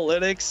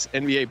 analytics,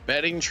 NBA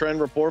betting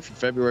trend report for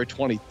February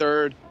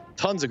 23rd.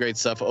 Tons of great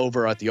stuff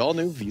over at the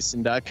all-new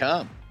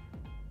VSiN.com.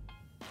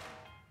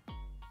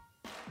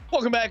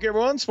 Welcome back,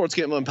 everyone. Sports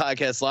Gambling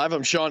Podcast Live.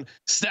 I'm Sean,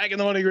 stacking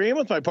the money green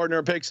with my partner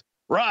in picks,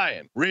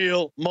 Ryan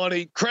Real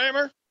Money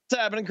Kramer.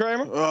 What's happening,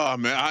 Kramer? Oh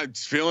man, I'm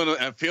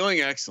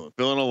feeling excellent,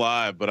 feeling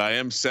alive, but I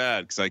am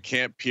sad because I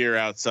can't peer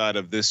outside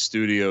of this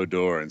studio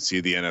door and see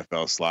the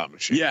NFL slot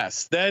machine.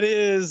 Yes, that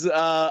is.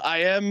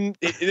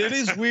 It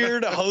is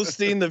weird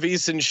hosting the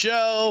VSiN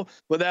show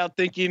without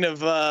thinking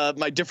of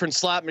my different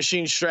slot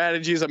machine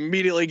strategies. I'm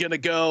immediately going to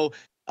go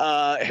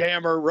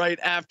hammer right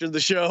after the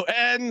show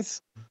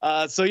ends.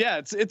 It's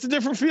a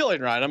different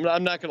feeling, Ryan.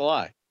 I'm not going to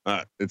lie.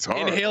 It's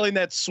hard. Inhaling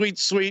that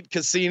sweet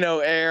casino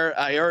air.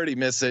 I already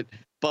miss it.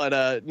 But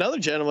another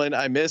gentleman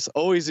I miss,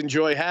 always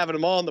enjoy having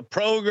him on the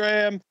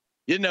program.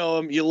 You know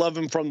him, you love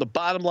him from the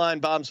Bottom Line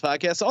Bombs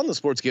podcast on the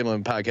Sports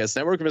Gambling Podcast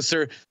Network,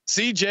 Mr.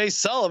 CJ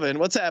Sullivan.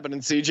 What's happening,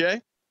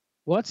 CJ?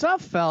 What's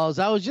up, fellas?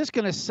 I was just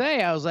gonna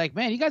say, I was like,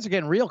 man, you guys are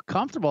getting real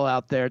comfortable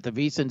out there at the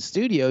VSiN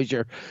studios.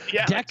 You're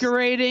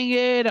decorating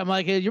it. I'm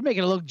like, you're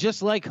making it look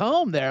just like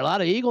home there. A lot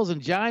of Eagles and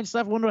Giants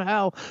stuff. Wonder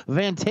how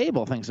Van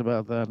Table thinks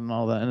about that and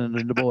all that,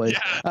 and the boys.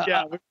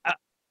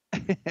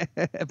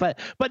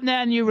 But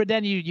then you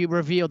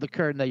revealed the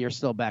curtain that you're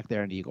still back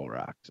there in Eagle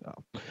Rock. So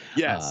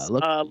yes,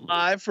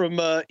 live from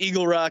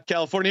Eagle Rock,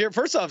 California. Here,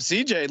 first off,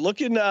 CJ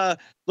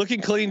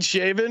looking clean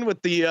shaven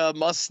with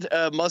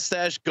the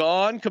mustache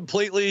gone,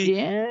 completely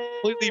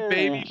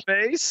baby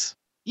face.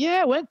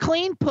 Yeah, went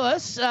clean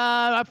puss.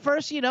 At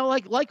first,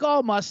 like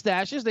all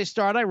mustaches, they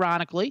start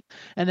ironically,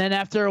 and then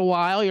after a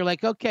while, you're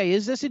like, okay,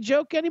 is this a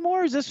joke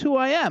anymore? Is this who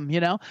I am?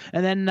 And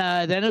then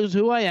it was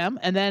who I am.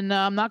 And then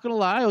I'm not gonna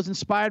lie, I was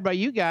inspired by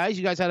you guys.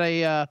 You guys had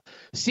a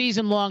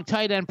season-long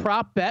tight end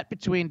prop bet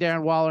between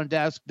Darren Waller and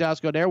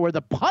Dasco there, where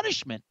the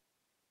punishment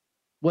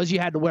was you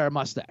had to wear a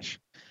mustache.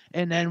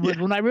 And then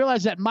when I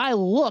realized that my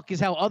look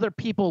is how other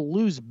people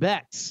lose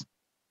bets,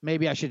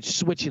 maybe I should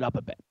switch it up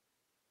a bit.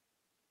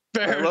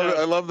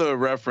 I love the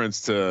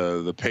reference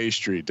to the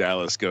pastry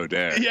Dallas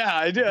Goddard. Yeah,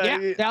 I do.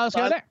 Yeah, Dallas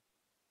Goddard.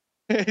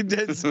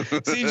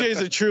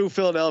 CJ's a true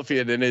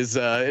Philadelphian in his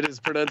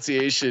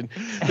pronunciation.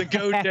 The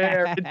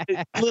Godare,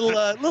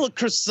 little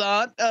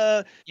croissant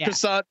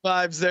croissant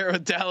vibes there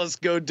with Dallas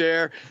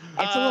Godare.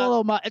 It's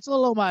a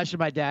little homage to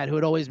my dad, who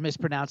would always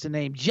mispronounce a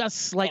name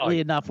just slightly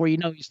enough where you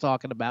know he's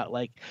talking about,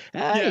 like,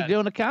 hey, you're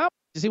doing a comp.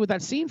 You see what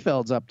that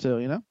Seinfeld's up to,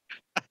 you know?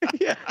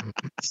 Yeah.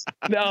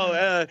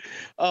 No.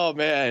 Oh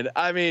man.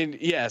 I mean,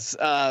 yes.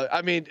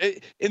 I mean,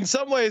 in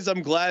some ways,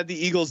 I'm glad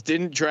the Eagles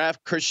didn't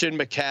draft Christian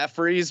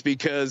McCaffrey's,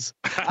 because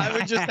I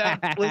would just have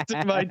to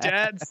listen to my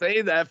dad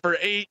say that for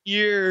 8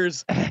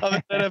 years of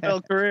his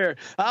NFL career.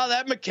 Oh,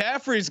 that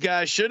McCaffrey's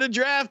guy should have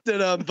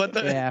drafted him. But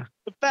the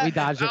fact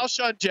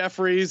Alshon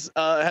Jeffries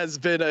has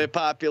been a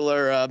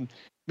popular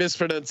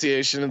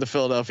mispronunciation in the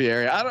Philadelphia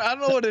area. I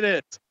don't know what it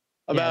is.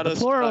 About the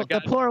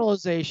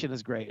pluralization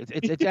is great.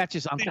 It's that's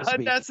just Uncle speak.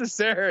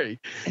 Unnecessary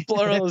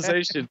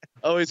pluralization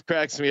always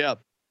cracks me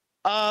up.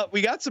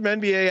 We got some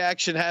NBA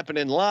action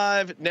happening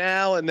live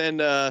now, and then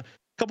a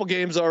couple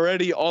games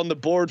already on the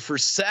board for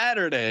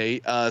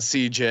Saturday.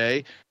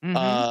 CJ,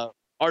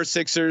 our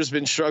Sixers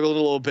been struggling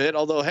a little bit,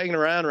 although hanging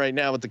around right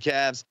now with the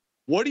Cavs.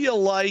 What do you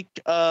like?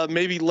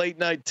 Maybe late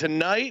night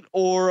tonight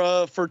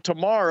or for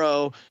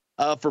tomorrow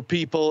for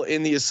people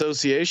in the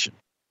association?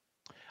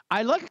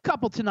 I like a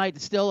couple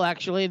tonight still,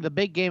 actually. The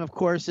big game, of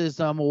course, is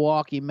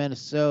Milwaukee,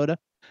 Minnesota.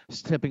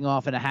 It's tipping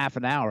off in a half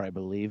an hour, I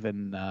believe.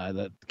 And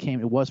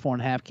it was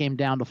 4.5, came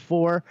down to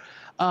 4.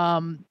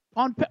 On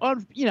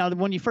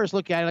when you first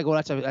look at it, I go,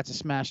 that's a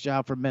smash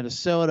job for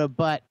Minnesota.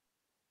 But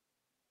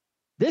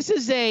this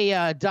is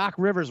a Doc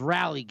Rivers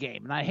rally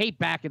game, and I hate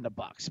backing the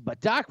Bucks. But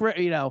Doc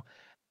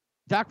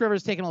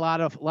Rivers taking a lot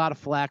of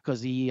flack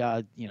because he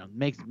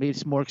made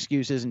some more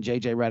excuses, and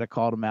JJ Redick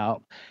called him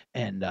out.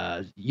 And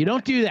you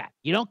don't do that.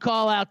 You don't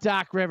call out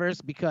Doc Rivers,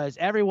 because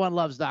everyone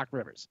loves Doc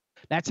Rivers.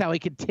 That's how he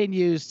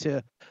continues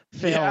to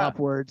fail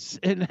upwards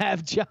and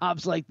have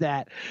jobs like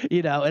that,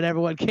 and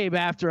everyone came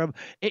after him.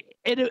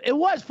 It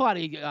was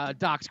funny,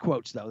 Doc's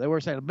quotes, though. They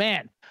were saying,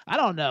 man, I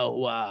don't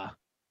know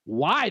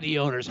why the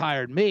owners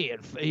hired me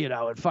and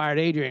fired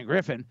Adrian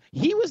Griffin.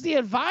 He was the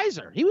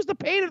advisor. He was the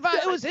paid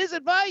advisor. It was his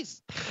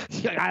advice.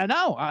 I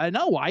know.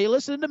 Why are you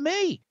listening to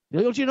me?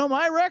 Don't you know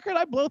my record?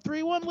 I blow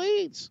 3-1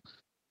 leads.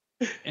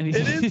 And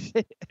it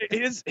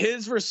is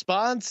his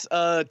response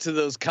to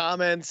those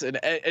comments and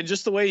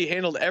just the way he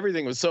handled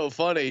everything was so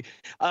funny.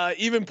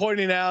 Even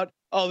pointing out,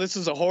 oh, this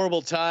is a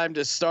horrible time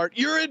to start.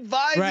 You're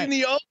advising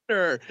the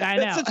owner. I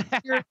know.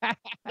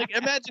 Like,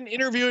 imagine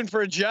interviewing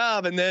for a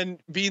job and then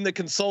being the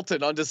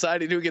consultant on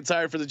deciding who gets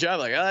hired for the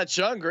job. Like, that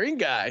Sean Green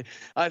guy,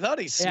 I thought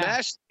he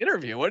smashed the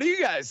interview. What do you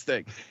guys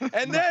think?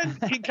 And then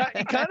he kind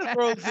of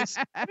throws this.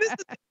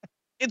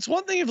 It's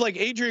one thing if like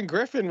Adrian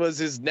Griffin was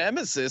his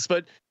nemesis,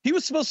 but he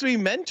was supposed to be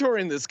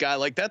mentoring this guy.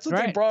 Like, that's what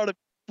they brought him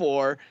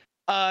for.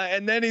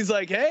 And then he's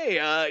like, hey,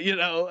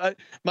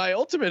 my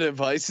ultimate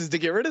advice is to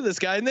get rid of this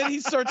guy. And then he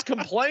starts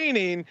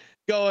complaining,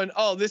 going,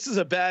 oh, this is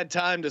a bad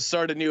time to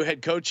start a new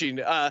head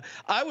coaching.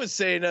 I was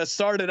saying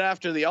start it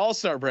after the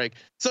All-Star break.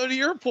 So to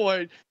your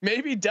point,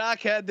 maybe Doc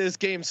had this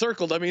game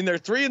circled. I mean, they're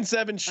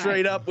 3-7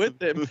 straight up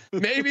with him.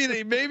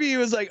 Maybe he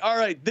was like, all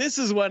right, this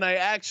is when I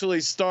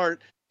actually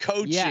start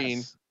coaching.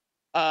 Yes.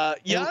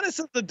 Giannis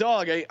is the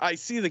dog. I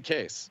see the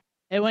case.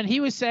 And when he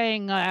was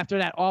saying after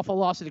that awful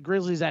loss to the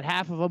Grizzlies that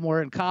half of them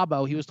were in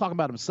Cabo, he was talking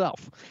about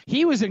himself.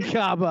 He was in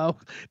Cabo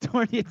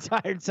during the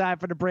entire time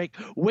for the break,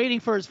 waiting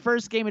for his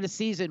first game of the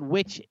season,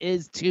 which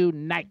is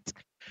tonight.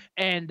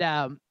 And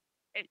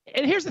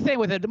here's the thing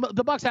with it.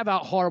 The Bucks have a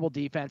horrible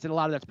defense, and a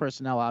lot of that's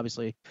personnel,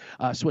 obviously,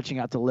 switching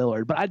out to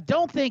Lillard. But I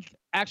don't think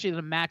actually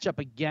the matchup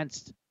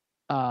against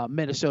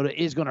Minnesota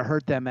is going to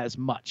hurt them as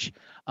much,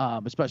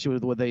 especially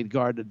with the way they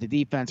guard the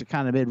defense at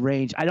kind of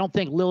mid-range. I don't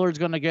think Lillard's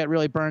going to get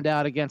really burned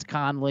out against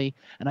Conley,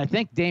 and I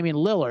think Damian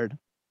Lillard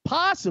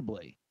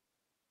possibly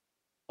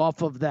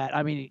off of that.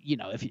 I mean,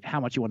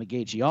 how much you want to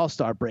gauge the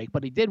All-Star break,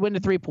 but he did win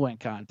the 3-point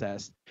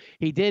contest.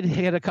 He did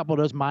hit a couple of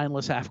those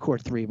mindless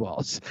half-court 3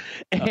 balls,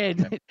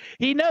 and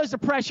he knows the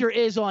pressure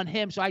is on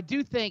him. So I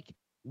do think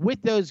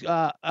with those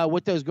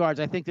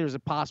guards, I think there's a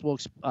possible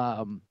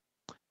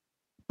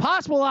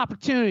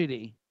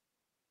opportunity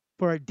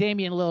for a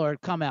Damian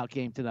Lillard come-out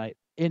game tonight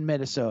in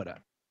Minnesota,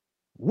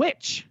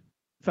 which,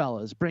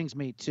 fellas, brings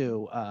me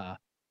to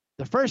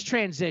the first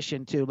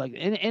transition to, like,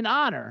 in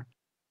honor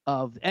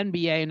of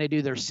NBA, and they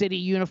do their city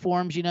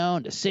uniforms,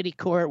 and the city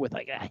court with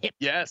like a hip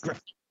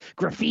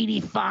graffiti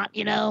font,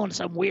 and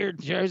some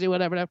weird jersey,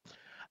 whatever.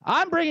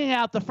 I'm bringing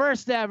out the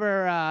first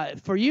ever,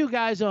 for you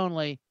guys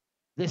only,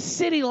 the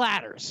city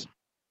ladders.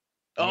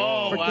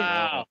 Oh,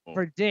 wow.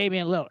 For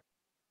Damian Lillard.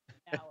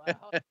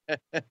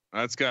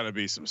 That's got to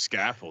be some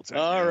scaffolding.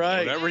 All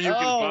right, whatever you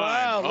can find.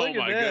 Wow, oh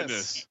my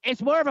goodness!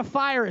 It's more of a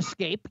fire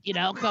escape,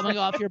 coming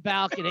off your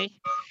balcony.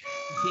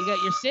 You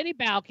got your city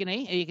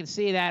balcony, and you can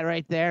see that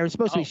right there. It's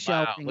supposed to be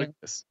shelving. Wow, look at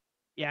this.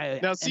 Yeah.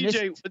 Now,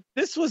 CJ,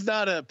 this was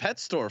not a pet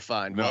store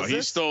find. No, was he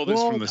it? stole this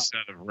from the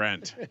set of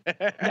Rent.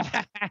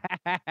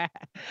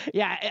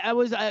 Yeah,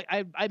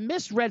 I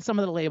misread some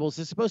of the labels.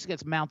 It's supposed to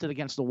get mounted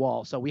against the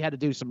wall, so we had to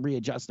do some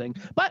readjusting.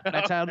 But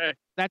that's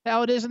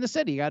how it is in the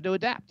city. You got to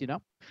adapt,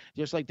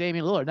 just like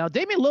Damian Lillard. Now,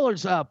 Damian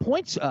Lillard's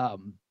points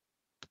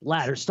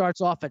ladder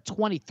starts off at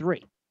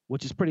 23,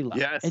 which is pretty low.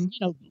 Yes. And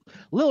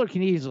Lillard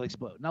can easily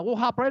explode. Now we'll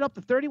hop right up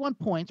to 31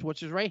 points,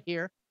 which is right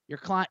here. You're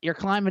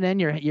climbing in.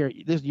 You're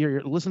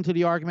listening to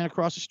the argument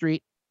across the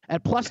street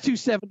at plus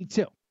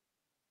 272.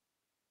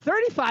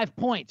 35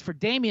 points for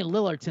Damian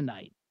Lillard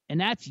tonight,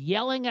 and that's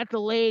yelling at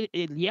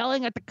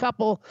the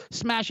couple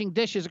smashing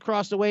dishes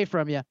across the way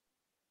from you.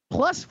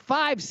 Plus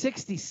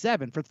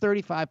 567 for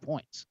 35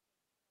 points.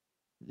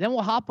 Then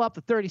we'll hop up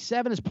to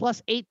 37 is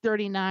plus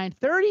 839.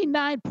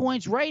 39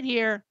 points right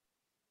here.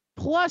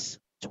 Plus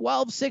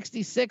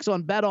 1266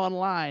 on Bet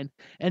Online,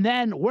 and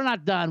then we're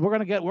not done. We're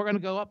gonna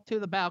go up to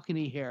the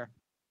balcony here.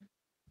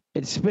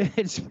 It's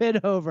spin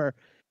over,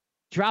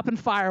 dropping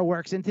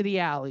fireworks into the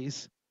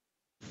alleys.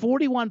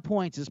 41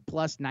 points is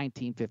plus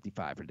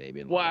 1955 for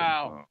Damian Lillard.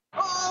 Wow.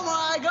 Oh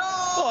my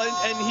God.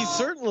 Well, and he's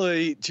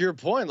certainly, to your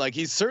point, like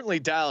he's certainly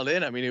dialed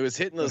in. I mean, he was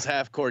hitting those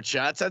half court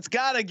shots. That's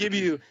got to give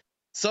you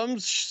some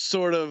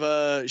sort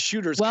of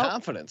shooter's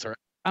confidence, right?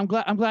 I'm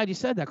glad you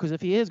said that, because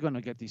if he is going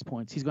to get these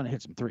points, he's going to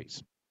hit some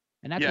threes.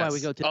 And that's why we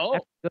go to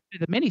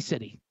the mini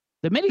city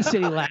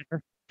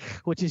ladder,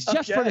 which is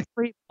just for the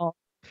three ball.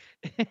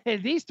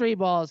 These three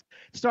balls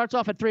starts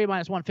off at 3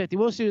 minus 150.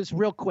 We'll do this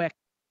real quick.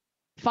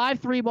 5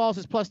 3 balls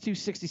is plus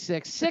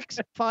 266. 6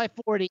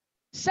 540.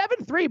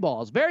 7 3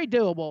 balls, very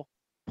doable.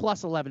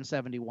 Plus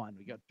 1171.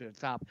 We go to the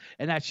top,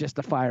 and that's just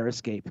the fire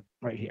escape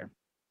right here.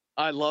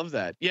 I love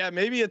that. Yeah,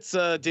 maybe it's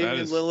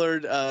Damian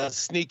Lillard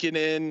sneaking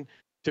in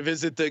to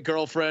visit the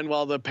girlfriend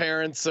while the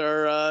parents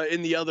are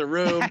in the other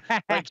room.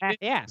 Like,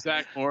 yeah,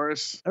 Zach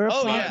Morris.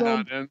 Oh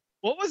yeah.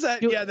 What was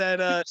that? Yeah,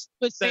 that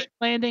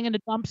landing in the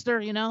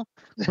dumpster.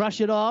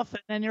 Brush it off,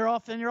 and then you're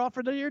off. And you're off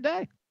for your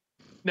day.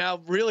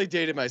 Now, really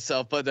dated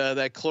myself, but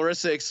that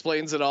Clarissa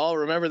Explains It All.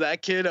 Remember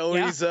that kid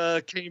always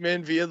came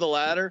in via the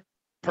ladder.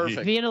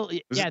 Perfect. It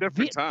was a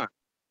different time.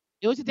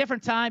 It was a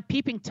different time.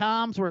 Peeping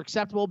Toms were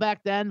acceptable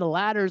back then. The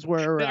ladders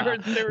were.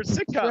 They were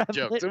sitcom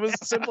jokes. It was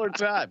a similar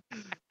time.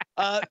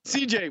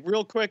 CJ,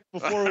 real quick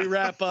before we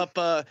wrap up,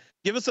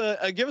 give us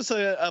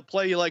a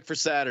play you like for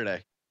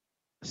Saturday.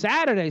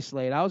 Saturday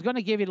slate. I was going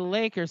to give you the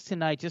Lakers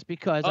tonight just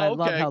because I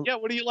love how. Yeah,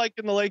 what do you like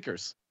in the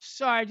Lakers?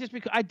 Sorry, just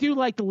because I do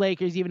like the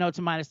Lakers, even though it's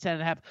a minus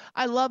 10.5.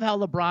 I love how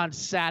LeBron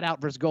sat out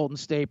versus Golden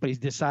State, but he's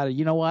decided,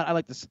 you know what? I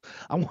like this.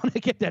 I want to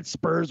get that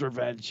Spurs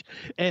revenge,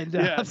 and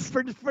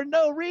for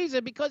no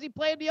reason, because he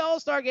played the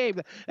All-Star game.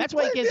 That's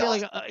why he can't do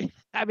like.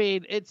 I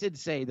mean, it's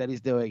insane that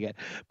he's doing it.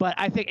 But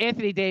I think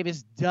Anthony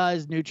Davis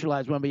does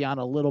neutralize Wembanyama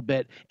a little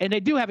bit, and they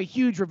do have a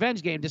huge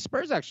revenge game. The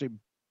Spurs actually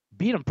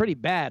beat them pretty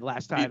bad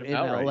last time in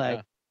LA.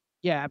 Right,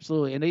 yeah,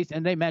 absolutely.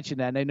 And they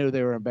mentioned that, and they knew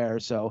they were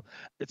embarrassed. So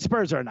the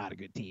Spurs are not a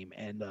good team.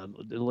 And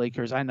the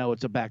Lakers, I know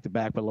it's a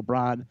back-to-back, but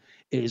LeBron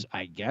is,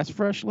 I guess,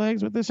 fresh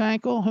legs with this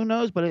ankle. Who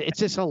knows? But it's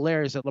just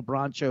hilarious that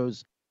LeBron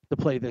chose to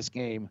play this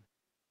game.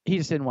 He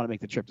just didn't want to make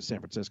the trip to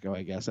San Francisco,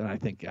 I guess. And I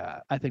think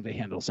they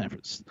handle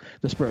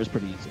the Spurs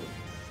pretty easily.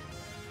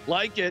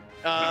 Like it.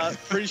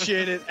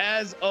 Appreciate it.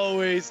 As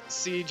always,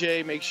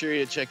 CJ, make sure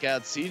you check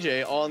out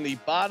CJ on the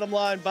Bottom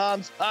Line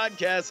Bombs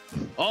podcast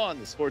on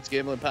the Sports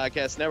Gambling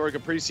Podcast Network.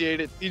 Appreciate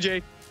it,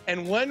 CJ.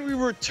 And when we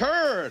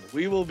return,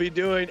 we will be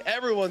doing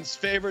everyone's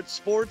favorite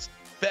sports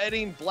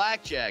betting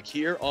blackjack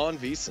here on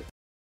VSiN.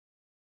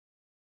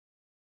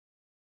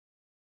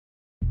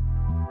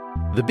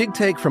 The Big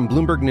Take from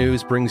Bloomberg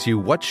News brings you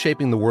what's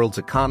shaping the world's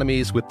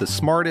economies with the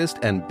smartest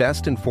and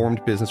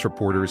best-informed business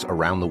reporters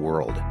around the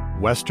world.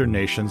 Western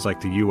nations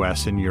like the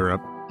U.S. and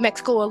Europe.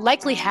 Mexico will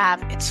likely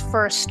have its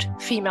first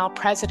female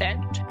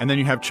president. And then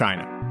you have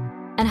China.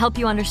 And help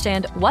you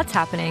understand what's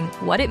happening,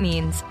 what it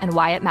means, and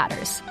why it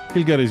matters.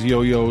 He'll get his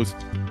yo-yos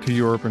to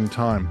Europe in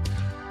time.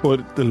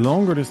 But the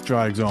longer this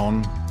drags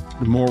on,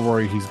 the more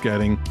worry he's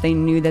getting. They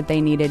knew that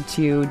they needed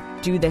to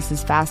do this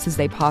as fast as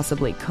they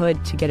possibly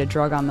could to get a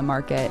drug on the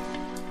market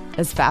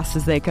as fast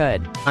as they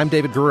could. I'm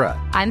David Gura.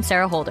 I'm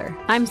Sarah Holder.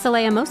 I'm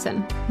Saleha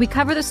Mohsin. We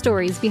cover the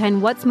stories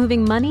behind what's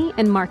moving money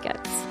and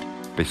markets.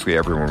 Basically,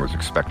 everyone was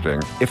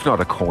expecting, if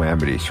not a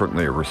calamity,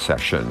 certainly a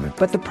recession.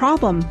 But the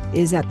problem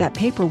is that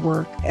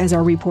paperwork, as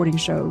our reporting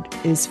showed,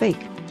 is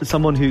fake. As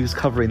someone who's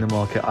covering the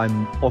market,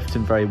 I'm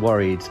often very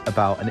worried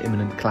about an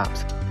imminent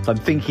collapse. So I'm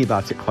thinking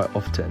about it quite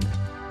often.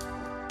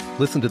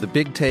 Listen to The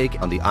Big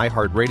Take on the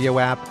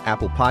iHeartRadio app,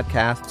 Apple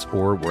Podcasts,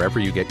 or wherever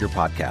you get your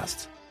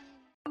podcasts.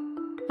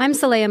 I'm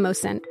Saleha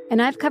Mohsin,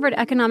 and I've covered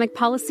economic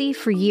policy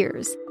for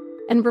years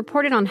and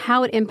reported on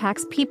how it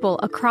impacts people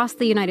across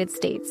the United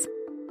States.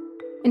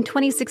 In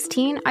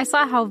 2016, I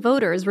saw how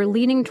voters were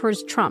leaning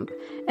towards Trump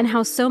and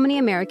how so many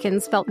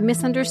Americans felt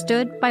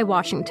misunderstood by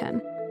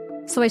Washington.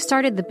 So I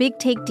started The Big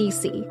Take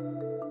DC.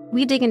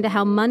 We dig into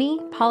how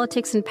money,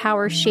 politics, and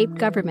power shape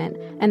government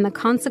and the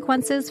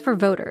consequences for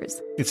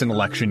voters. It's an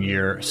election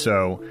year,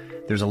 so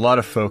there's a lot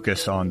of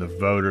focus on the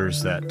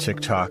voters that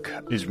TikTok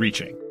is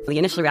reaching. The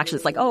initial reaction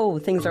is like, oh,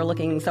 things are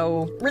looking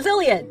so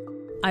resilient.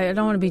 I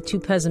don't want to be too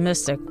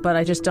pessimistic, but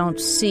I just don't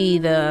see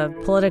the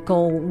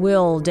political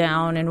will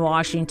down in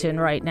Washington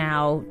right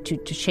now to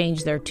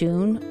change their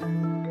tune.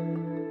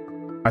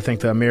 I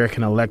think the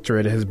American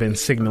electorate has been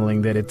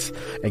signaling that it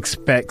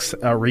expects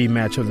a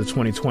rematch of the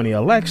 2020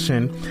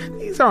 election.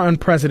 These are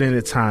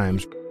unprecedented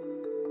times.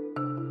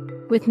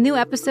 With new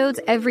episodes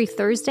every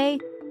Thursday,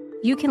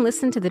 you can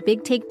listen to The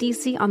Big Take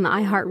DC on the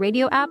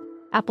iHeartRadio app,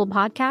 Apple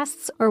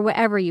Podcasts, or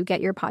wherever you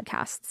get your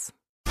podcasts.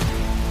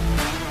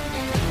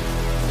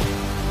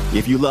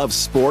 If you love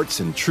sports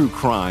and true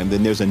crime,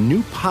 then there's a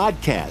new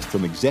podcast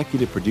from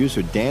executive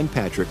producer Dan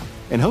Patrick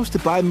and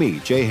hosted by me,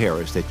 Jay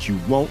Harris, that you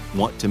won't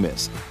want to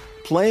miss.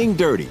 Playing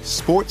Dirty: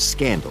 Sports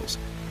Scandals.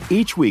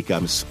 Each week,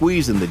 I'm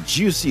squeezing the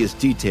juiciest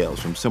details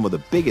from some of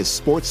the biggest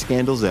sports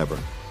scandals ever.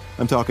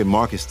 I'm talking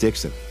Marcus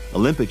Dixon,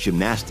 Olympic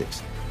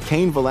gymnastics,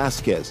 Cain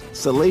Velasquez,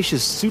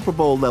 salacious Super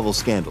Bowl-level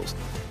scandals.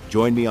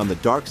 Join me on the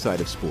dark side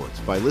of sports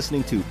by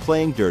listening to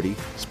Playing Dirty: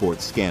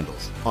 Sports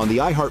Scandals on the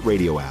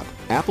iHeartRadio app,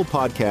 Apple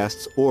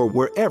Podcasts, or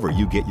wherever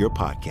you get your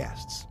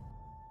podcasts.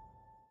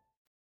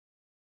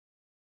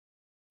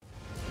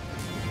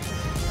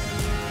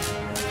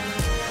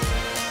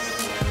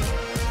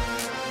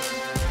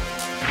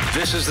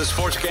 This is the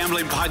Sports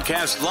Gambling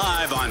Podcast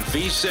live on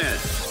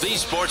VSiN, the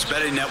Sports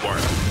Betting Network.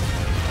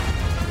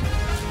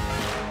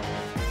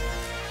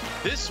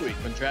 This week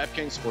on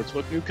DraftKings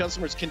Sportsbook, new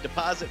customers can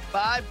deposit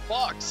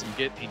 $5 and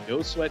get a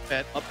no-sweat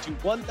bet up to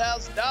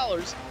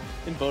 $1,000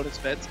 in bonus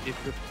bets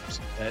if your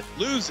first bet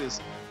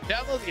loses.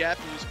 Download the app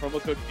and use promo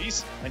code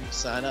VSiN when you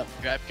sign up.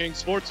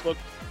 DraftKings Sportsbook,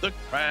 the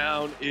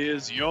crown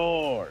is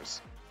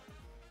yours.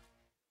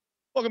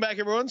 Welcome back,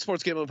 everyone.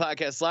 Sports Gambling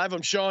Podcast Live.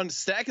 I'm Sean,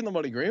 stacking the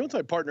money green with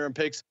my partner in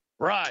picks,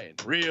 Ryan,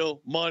 Real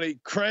Money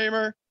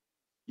Kramer.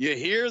 You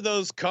hear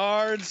those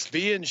cards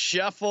being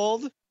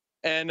shuffled,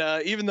 and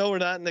even though we're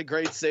not in the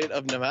great state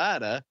of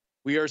Nevada,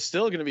 we are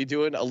still going to be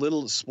doing a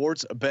little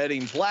sports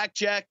betting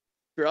blackjack.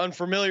 If you're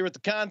unfamiliar with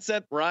the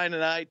concept, Ryan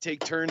and I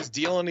take turns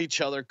dealing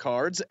each other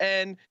cards,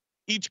 and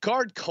each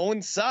card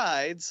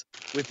coincides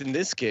with, in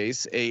this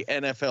case, a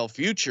NFL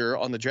future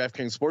on the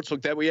DraftKings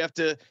Sportsbook that we have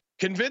to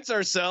convince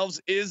ourselves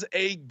is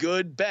a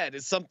good bet.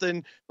 It's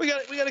something we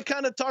got to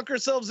kind of talk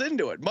ourselves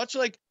into it. Much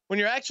like when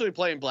you're actually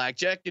playing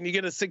blackjack and you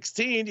get a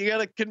 16, you got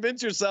to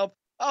convince yourself,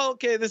 oh,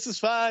 okay, this is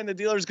fine. The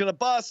dealer's going to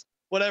bust,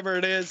 whatever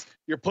it is.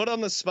 You're put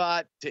on the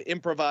spot to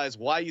improvise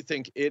why you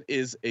think it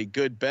is a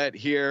good bet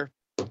here.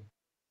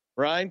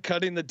 Ryan,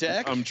 cutting the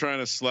deck. I'm trying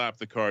to slap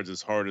the cards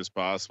as hard as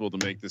possible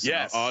to make this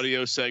an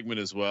audio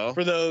segment as well.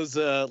 For those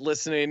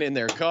listening in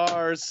their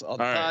cars, on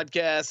the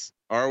podcast.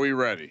 Are we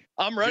ready?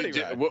 I'm ready.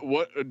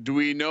 What do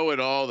we know at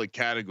all? The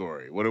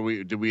category.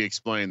 Did we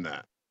explain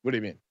that? What do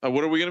you mean?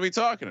 What are we going to be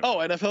talking about? Oh,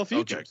 NFL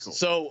futures. Okay, cool.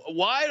 So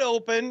wide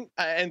open,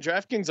 and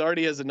DraftKings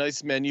already has a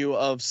nice menu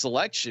of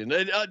selection,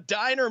 a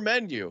diner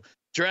menu,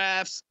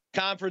 drafts,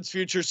 conference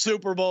futures,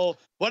 Super Bowl,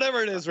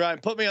 whatever it is. Ryan,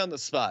 put me on the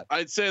spot.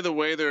 I'd say the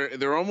way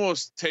they're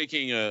almost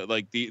taking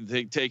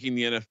taking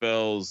the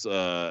NFL's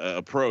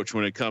approach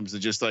when it comes to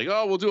just like,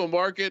 oh, we'll do a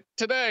market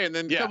today, and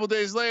then a couple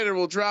days later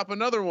we'll drop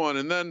another one,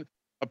 and then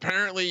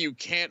apparently you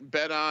can't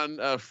bet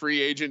on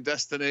free agent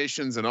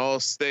destinations in all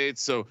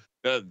states. So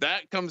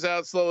that comes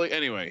out slowly.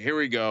 Anyway, here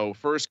we go.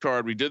 First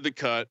card. We did the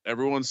cut.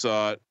 Everyone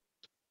saw it.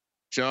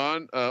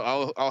 John,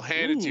 I'll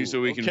hand it to you so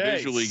we can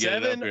visually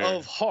get it up here. 7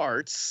 of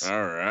hearts.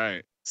 All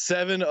right.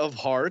 7 of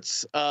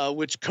hearts,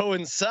 which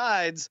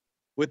coincides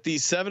with the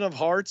 7 of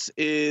hearts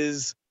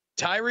is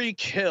Tyreek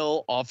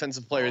Hill,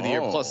 Offensive Player of the Year,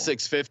 plus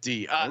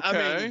 650.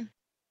 I mean,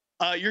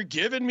 you're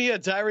giving me a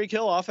Tyreek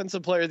Hill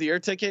Offensive Player of the Year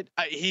ticket.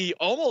 He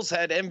almost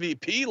had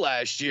MVP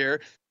last year.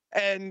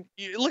 And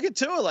you look at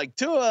Tua, like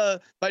Tua,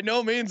 by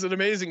no means an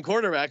amazing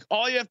quarterback.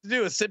 All you have to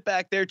do is sit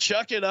back there,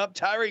 chuck it up.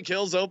 Tyreek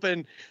Hill's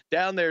open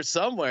down there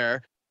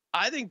somewhere.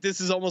 I think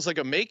this is almost like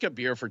a makeup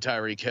year for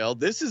Tyreek Hill.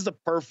 This is the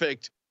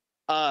perfect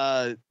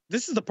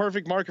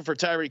market for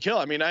Tyreek Hill.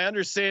 I mean, I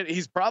understand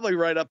he's probably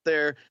right up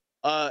there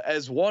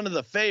as one of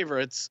the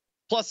favorites.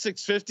 Plus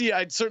 650.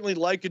 I'd certainly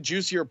like a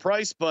juicier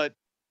price, but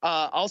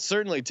I'll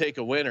certainly take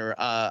a winner.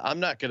 I'm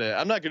not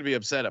gonna be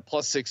upset at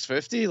plus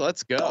 650.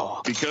 Let's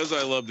go. Because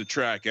I love to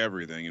track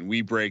everything, and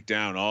we break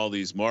down all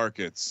these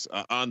markets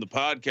on the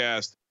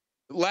podcast.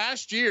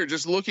 Last year,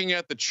 just looking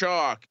at the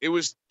chalk, it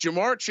was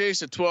Jamar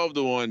Chase at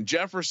 12-1,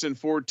 Jefferson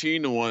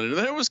 14-1, and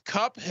then it was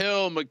Kupp,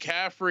 Hill,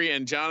 McCaffrey,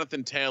 and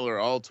Jonathan Taylor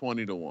all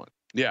 20-1.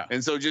 Yeah.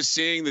 And so just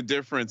seeing the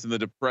difference in the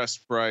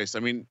depressed price, I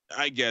mean,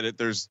 I get it.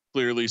 There's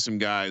clearly some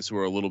guys who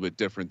are a little bit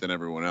different than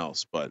everyone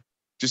else, but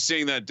just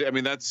seeing that, I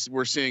mean,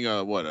 we're seeing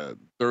a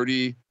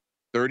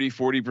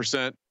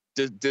 30-40%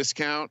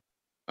 discount.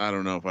 I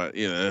don't know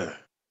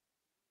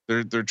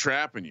if they're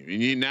trapping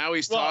you. And now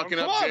he's talking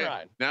up.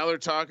 Now they're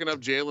talking up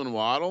Jalen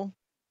Waddle.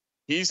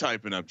 He's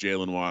hyping up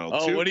Jalen Waddle.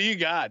 Oh, what do you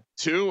got?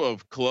 2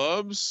 of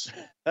clubs.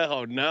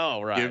 Oh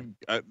no, right.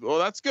 Well,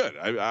 that's good.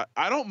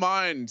 I don't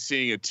mind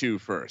seeing a 2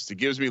 first. It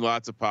gives me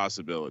lots of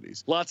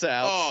possibilities. Lots of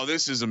outs. Oh,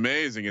 this is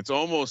amazing. It's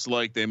almost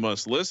like they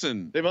must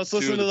listen. They must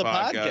listen to the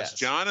podcast.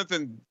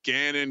 Jonathan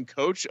Gannon,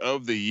 Coach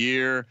of the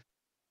Year,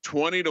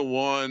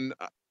 20-1.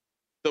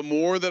 The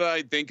more that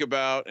I think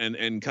about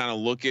and kind of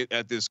look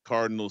at this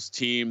Cardinals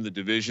team, the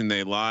division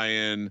they lie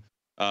in,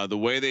 the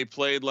way they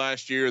played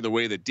last year, the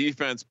way the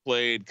defense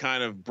played,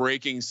 kind of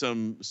breaking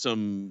some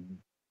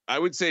I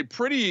would say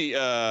pretty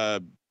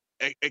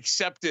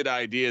accepted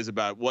ideas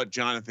about what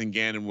Jonathan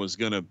Gannon was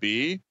going to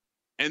be.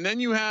 And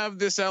then you have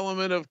this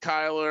element of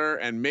Kyler,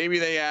 and maybe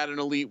they add an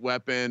elite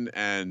weapon.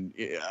 And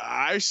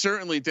I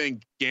certainly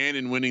think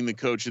Gannon winning the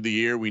Coach of the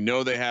Year. We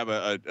know they have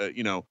a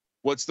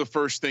what's the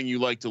first thing you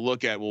like to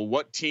look at? Well,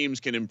 what teams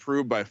can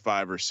improve by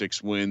 5 or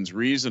 6 wins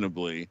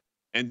reasonably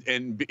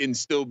and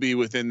still be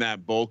within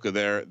that bulk of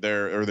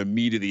their or the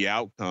meat of the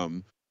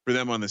outcome for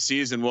them on the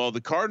season? Well,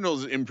 the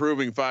Cardinals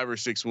improving 5 or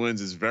 6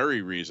 wins is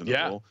very reasonable.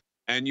 Yeah.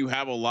 And you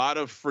have a lot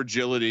of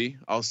fragility,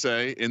 I'll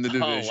say, in the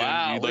division. Oh,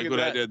 wow. You like what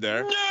I did there?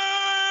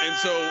 And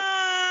so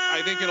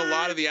I think in a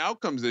lot of the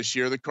outcomes this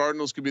year, the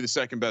Cardinals could be the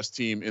second best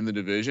team in the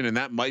division, and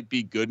that might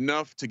be good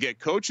enough to get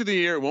Coach of the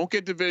Year. It won't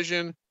get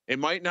division. It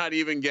might not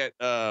even get,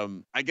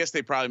 I guess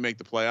they probably make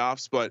the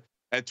playoffs, but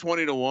at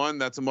 20-1,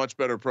 that's a much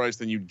better price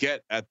than you'd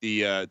get at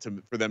the,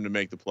 for them to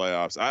make the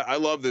playoffs. I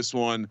love this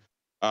one.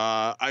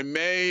 I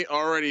may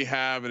already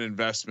have an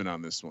investment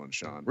on this one,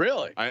 Sean.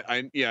 Really?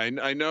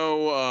 I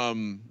know,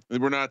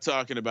 we're not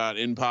talking about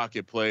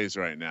in-pocket plays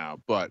right now,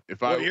 but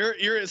if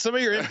you're some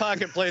of your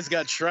in-pocket plays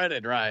got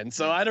shredded, Ryan.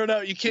 So I don't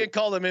know. You can't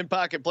call them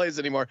in-pocket plays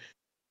anymore.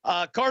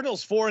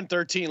 Cardinals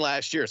 4-13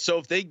 last year. So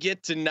if they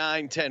get to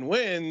 9-10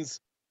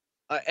 wins,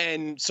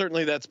 and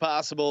certainly that's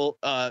possible.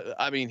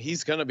 I mean,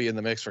 he's going to be in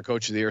the mix for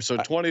Coach of the Year. So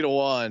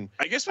 20-1.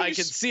 I guess I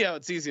can see how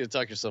it's easy to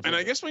tuck yourself. And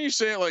I guess when you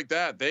say it like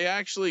that, they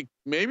actually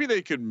maybe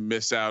they could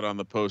miss out on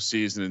the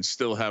postseason and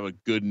still have a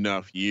good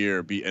enough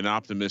year, be an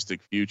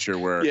optimistic future.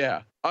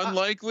 Where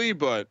unlikely,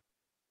 but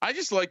I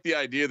just like the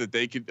idea that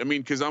they could. I mean,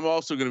 because I'm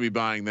also going to be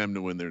buying them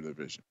to win their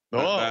division.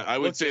 I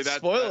would say that.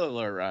 Spoiler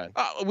alert, Ryan.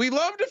 We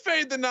love to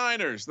fade the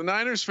Niners. The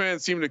Niners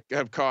fans seem to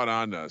have caught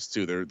on to us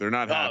too. They're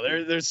not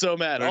happy. They're so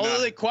mad. Although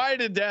they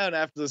quieted down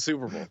after the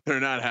Super Bowl. They're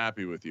not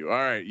happy with you. All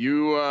right,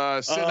 you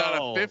sitting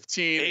on a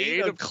 15, 8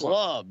 of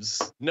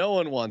clubs. No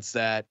one wants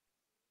that.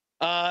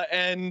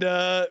 And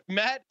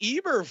Matt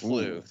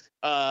Eberflus,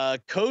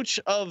 Coach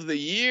of the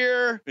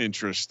Year.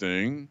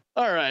 Interesting.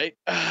 All right.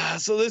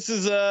 So this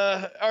is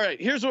all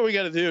right. Here's what we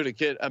got to do to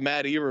get a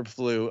Matt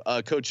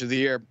Eberflus Coach of the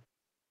Year.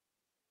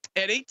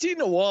 At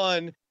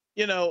 18-1,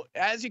 you know,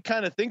 as you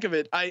kind of think of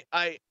it,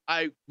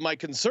 my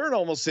concern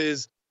almost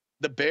is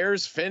the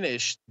Bears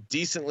finished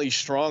decently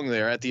strong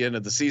there at the end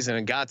of the season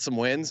and got some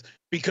wins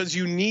because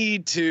you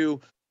need to.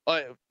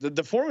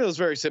 The formula is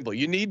very simple.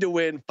 You need to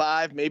win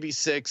 5, maybe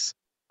 6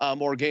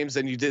 more games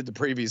than you did the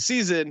previous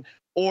season,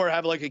 or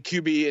have like a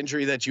QB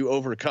injury that you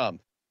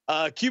overcome.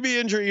 QB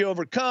injury you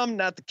overcome,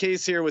 not the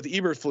case here with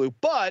Eberflus.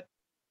 But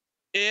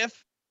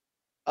if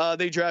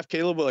they draft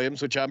Caleb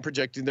Williams, which I'm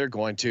projecting they're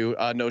going to,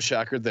 no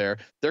shocker there.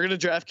 They're going to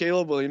draft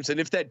Caleb Williams, and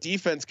if that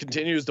defense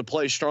continues to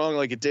play strong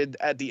like it did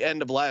at the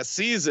end of last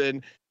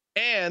season,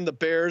 and the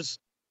Bears,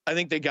 I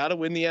think they got to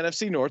win the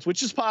NFC North,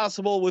 which is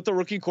possible with the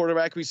rookie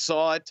quarterback. We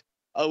saw it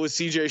with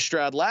CJ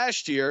Stroud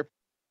last year.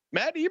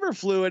 Matt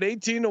Eberflus at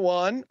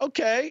 18-1.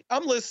 Okay,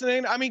 I'm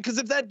listening. I mean, because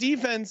if that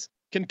defense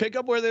can pick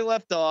up where they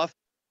left off,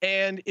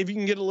 and if you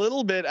can get a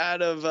little bit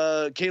out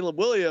of Caleb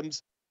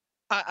Williams,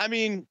 I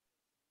mean,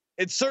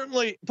 it's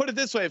certainly, put it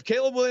this way: if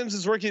Caleb Williams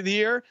is Rookie of the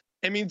Year,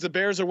 it means the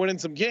Bears are winning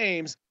some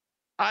games.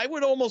 I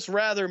would almost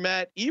rather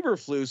Matt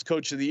Eberflus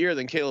Coach of the Year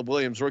than Caleb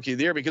Williams Rookie of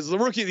the Year, because the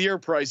Rookie of the Year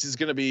price is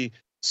going to be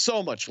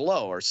so much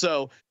lower.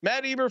 So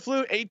Matt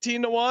Eberflus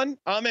 18-1.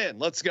 I'm in.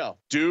 Let's go.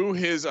 Do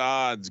his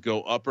odds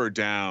go up or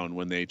down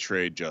when they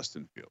trade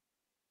Justin Fields?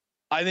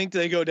 I think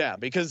they go down,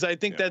 because I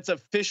think that's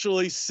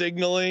officially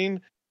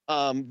signaling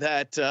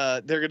that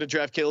they're going to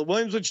draft Caleb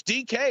Williams, which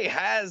DK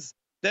has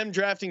them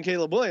drafting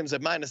Caleb Williams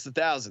at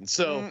 -1,000.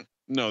 So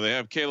no, they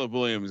have Caleb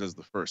Williams as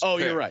the first. Oh,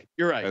 you're right.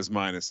 You're right. As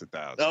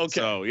 -1,000. Okay.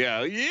 So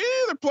yeah,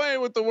 they're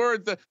playing with the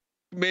word that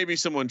maybe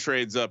someone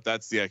trades up.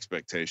 That's the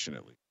expectation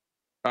at least.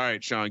 All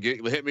right, Sean,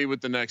 hit me with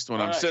the next one.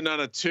 I'm sitting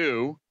on a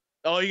 2.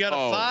 Oh, you got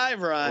a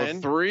 5,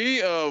 Ryan. Well,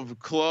 3 of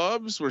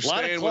clubs. We're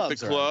staying with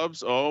the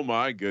clubs. Right? Oh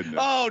my goodness.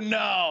 Oh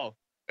no.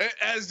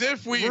 As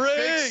if we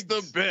fixed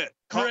the bit.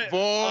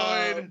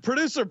 Void.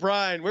 Producer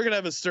Brian, we're gonna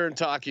have a stern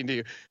talking to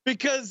you,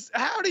 because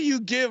how do you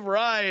give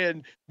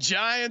Ryan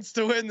Giants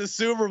to win the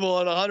Super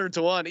Bowl at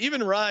 100-1?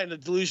 Even Ryan, a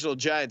delusional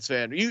Giants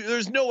fan,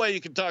 there's no way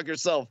you can talk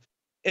yourself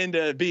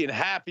into being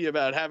happy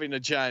about having a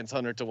Giants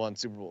 100-1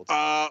 Super Bowl.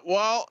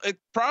 Well, it's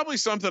probably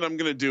something I'm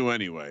gonna do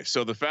anyway.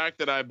 So the fact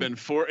that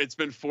it's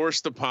been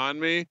forced upon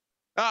me.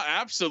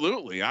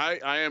 Absolutely.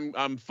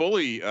 I'm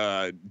fully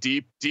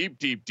deep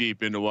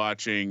into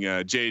watching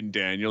Jaden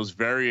Daniels.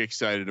 Very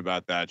excited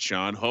about that,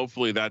 Sean.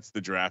 Hopefully that's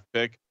the draft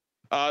pick.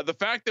 The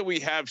fact that we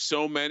have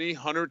so many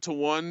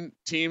 100-1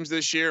 teams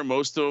this year,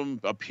 most of them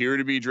appear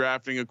to be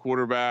drafting a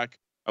quarterback.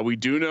 We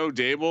do know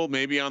Dable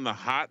maybe on the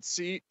hot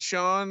seat,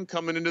 Sean,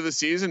 coming into the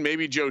season.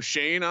 Maybe Joe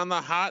Shane on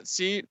the hot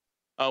seat.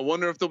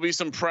 Wonder if there'll be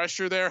some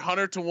pressure there.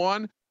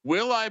 100-1.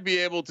 Will I be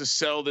able to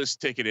sell this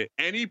ticket at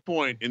any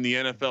point in the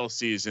NFL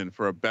season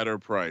for a better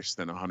price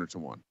than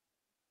 100-1?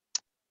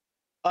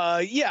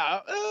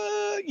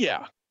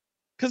 Yeah.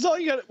 Because all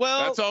you got,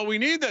 that's all we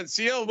need then.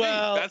 CLV.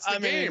 That's the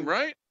game,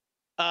 right?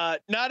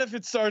 Not if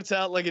it starts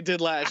out like it did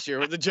last year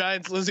with the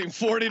Giants losing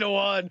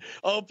 40-1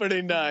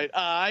 opening night.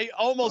 I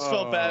almost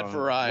felt bad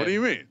for Ryan. What do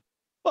you mean?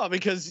 Well,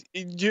 because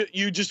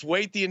you just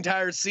wait the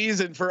entire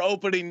season for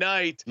opening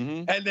night,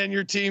 and then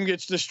your team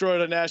gets destroyed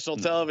on national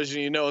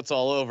television. You know it's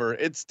all over.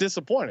 It's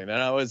disappointing,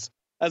 and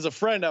as a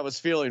friend, I was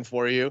feeling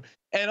for you.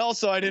 And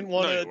also, I didn't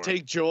want to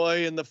take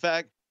joy in the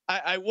fact.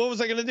 What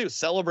was I going to do?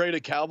 Celebrate a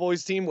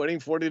Cowboys team winning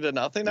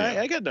 40-0?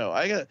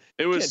 Yeah.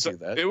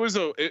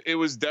 It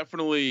was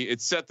definitely, it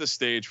set the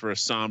stage for a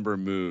somber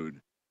mood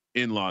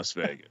in Las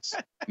Vegas.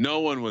 No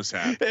one was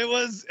happy. It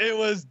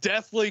was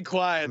deathly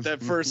quiet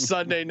that first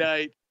Sunday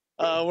night.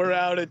 We're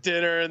out at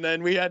dinner, and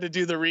then we had to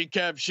do the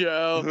recap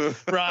show.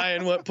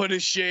 Ryan put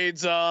his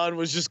shades on,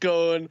 was just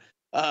going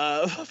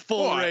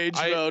full rage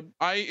mode.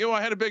 I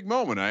had a big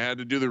moment. I had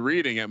to do the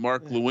reading at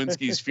Mark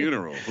Lewinsky's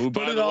funeral. Who,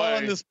 put it all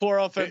on this poor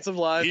offensive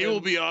line. He will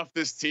be off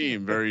this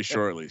team very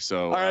shortly.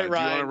 So, all right, Ryan, do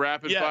you want a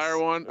rapid fire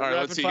one? All right,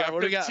 let's see.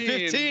 What do we got?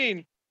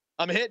 15.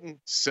 I'm hitting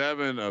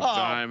 7 of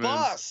diamonds.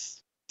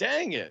 Boss.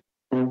 Dang it.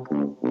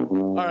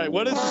 All right,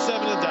 what is the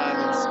 7 of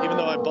diamonds? Even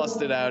though I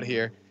busted out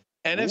here.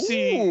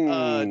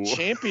 NFC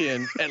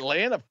champion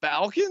Atlanta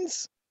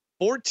Falcons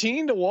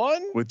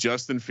 14-1 with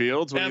Justin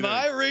Fields. Am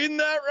I reading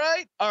that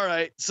right? All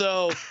right.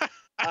 So,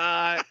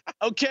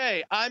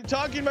 okay. I'm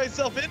talking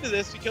myself into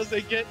this because they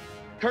get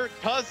Kirk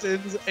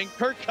Cousins, and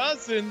Kirk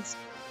Cousins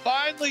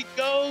finally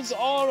goes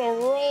on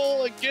a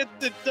roll and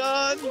gets it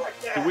done.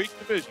 The weak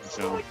division,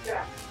 so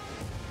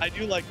I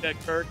do like that,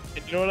 Kirk.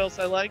 And you know what else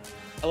I like?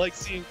 I like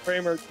seeing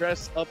Kramer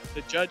dress up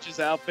in the judge's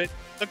outfit.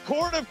 The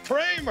Court of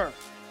Kramer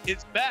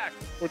is back.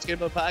 Sports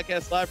Gambling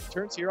Podcast Live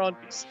returns here on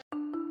VSiN.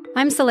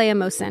 I'm Saleha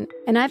Mohsin,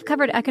 and I've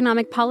covered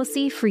economic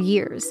policy for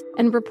years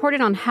and reported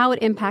on how it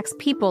impacts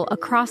people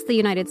across the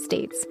United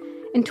States.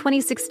 In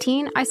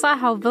 2016, I saw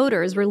how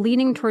voters were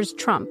leaning towards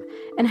Trump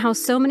and how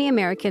so many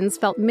Americans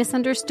felt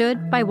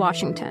misunderstood by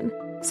Washington.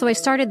 So I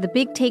started The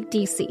Big Take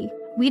DC.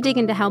 We dig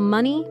into how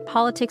money,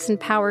 politics, and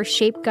power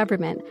shape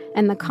government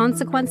and the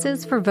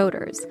consequences for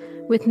voters.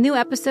 With new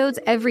episodes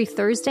every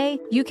Thursday,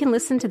 you can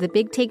listen to The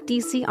Big Take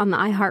DC on the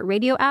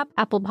iHeartRadio app,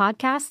 Apple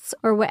Podcasts,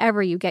 or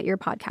wherever you get your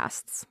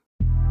podcasts.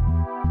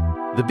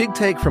 The Big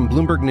Take from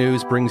Bloomberg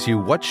News brings you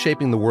what's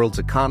shaping the world's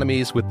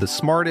economies with the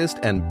smartest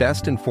and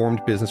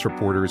best-informed business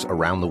reporters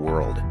around the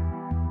world.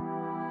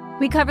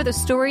 We cover the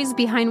stories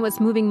behind what's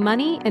moving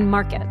money and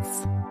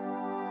markets,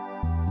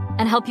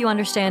 and help you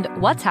understand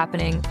what's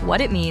happening,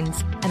 what it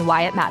means, and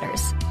why it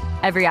matters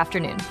every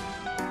afternoon.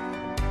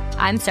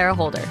 I'm Sarah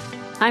Holder.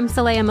 I'm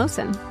Saleha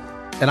Mohsin.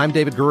 And I'm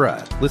David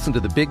Gura. Listen to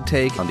The Big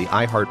Take on the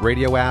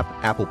iHeartRadio app,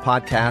 Apple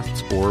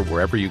Podcasts, or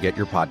wherever you get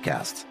your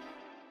podcasts.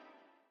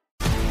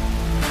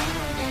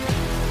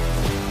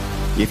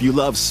 If you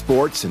love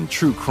sports and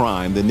true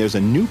crime, then there's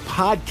a new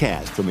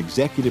podcast from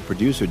executive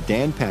producer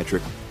Dan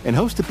Patrick and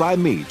hosted by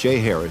me, Jay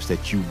Harris,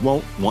 that you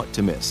won't want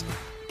to miss.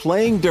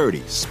 Playing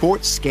Dirty: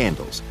 Sports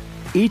Scandals.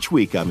 Each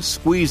week, I'm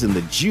squeezing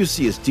the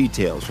juiciest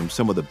details from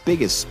some of the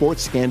biggest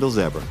sports scandals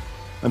ever.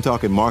 I'm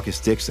talking Marcus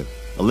Dixon,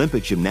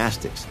 Olympic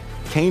gymnastics,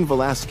 Cain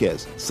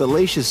Velasquez,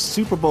 salacious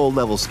Super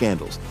Bowl-level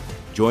scandals.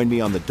 Join me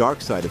on the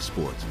dark side of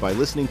sports by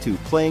listening to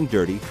Playing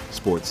Dirty: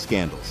 Sports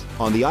Scandals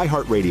on the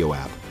iHeartRadio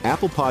app,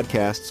 Apple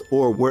Podcasts,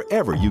 or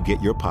wherever you get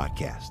your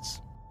podcasts.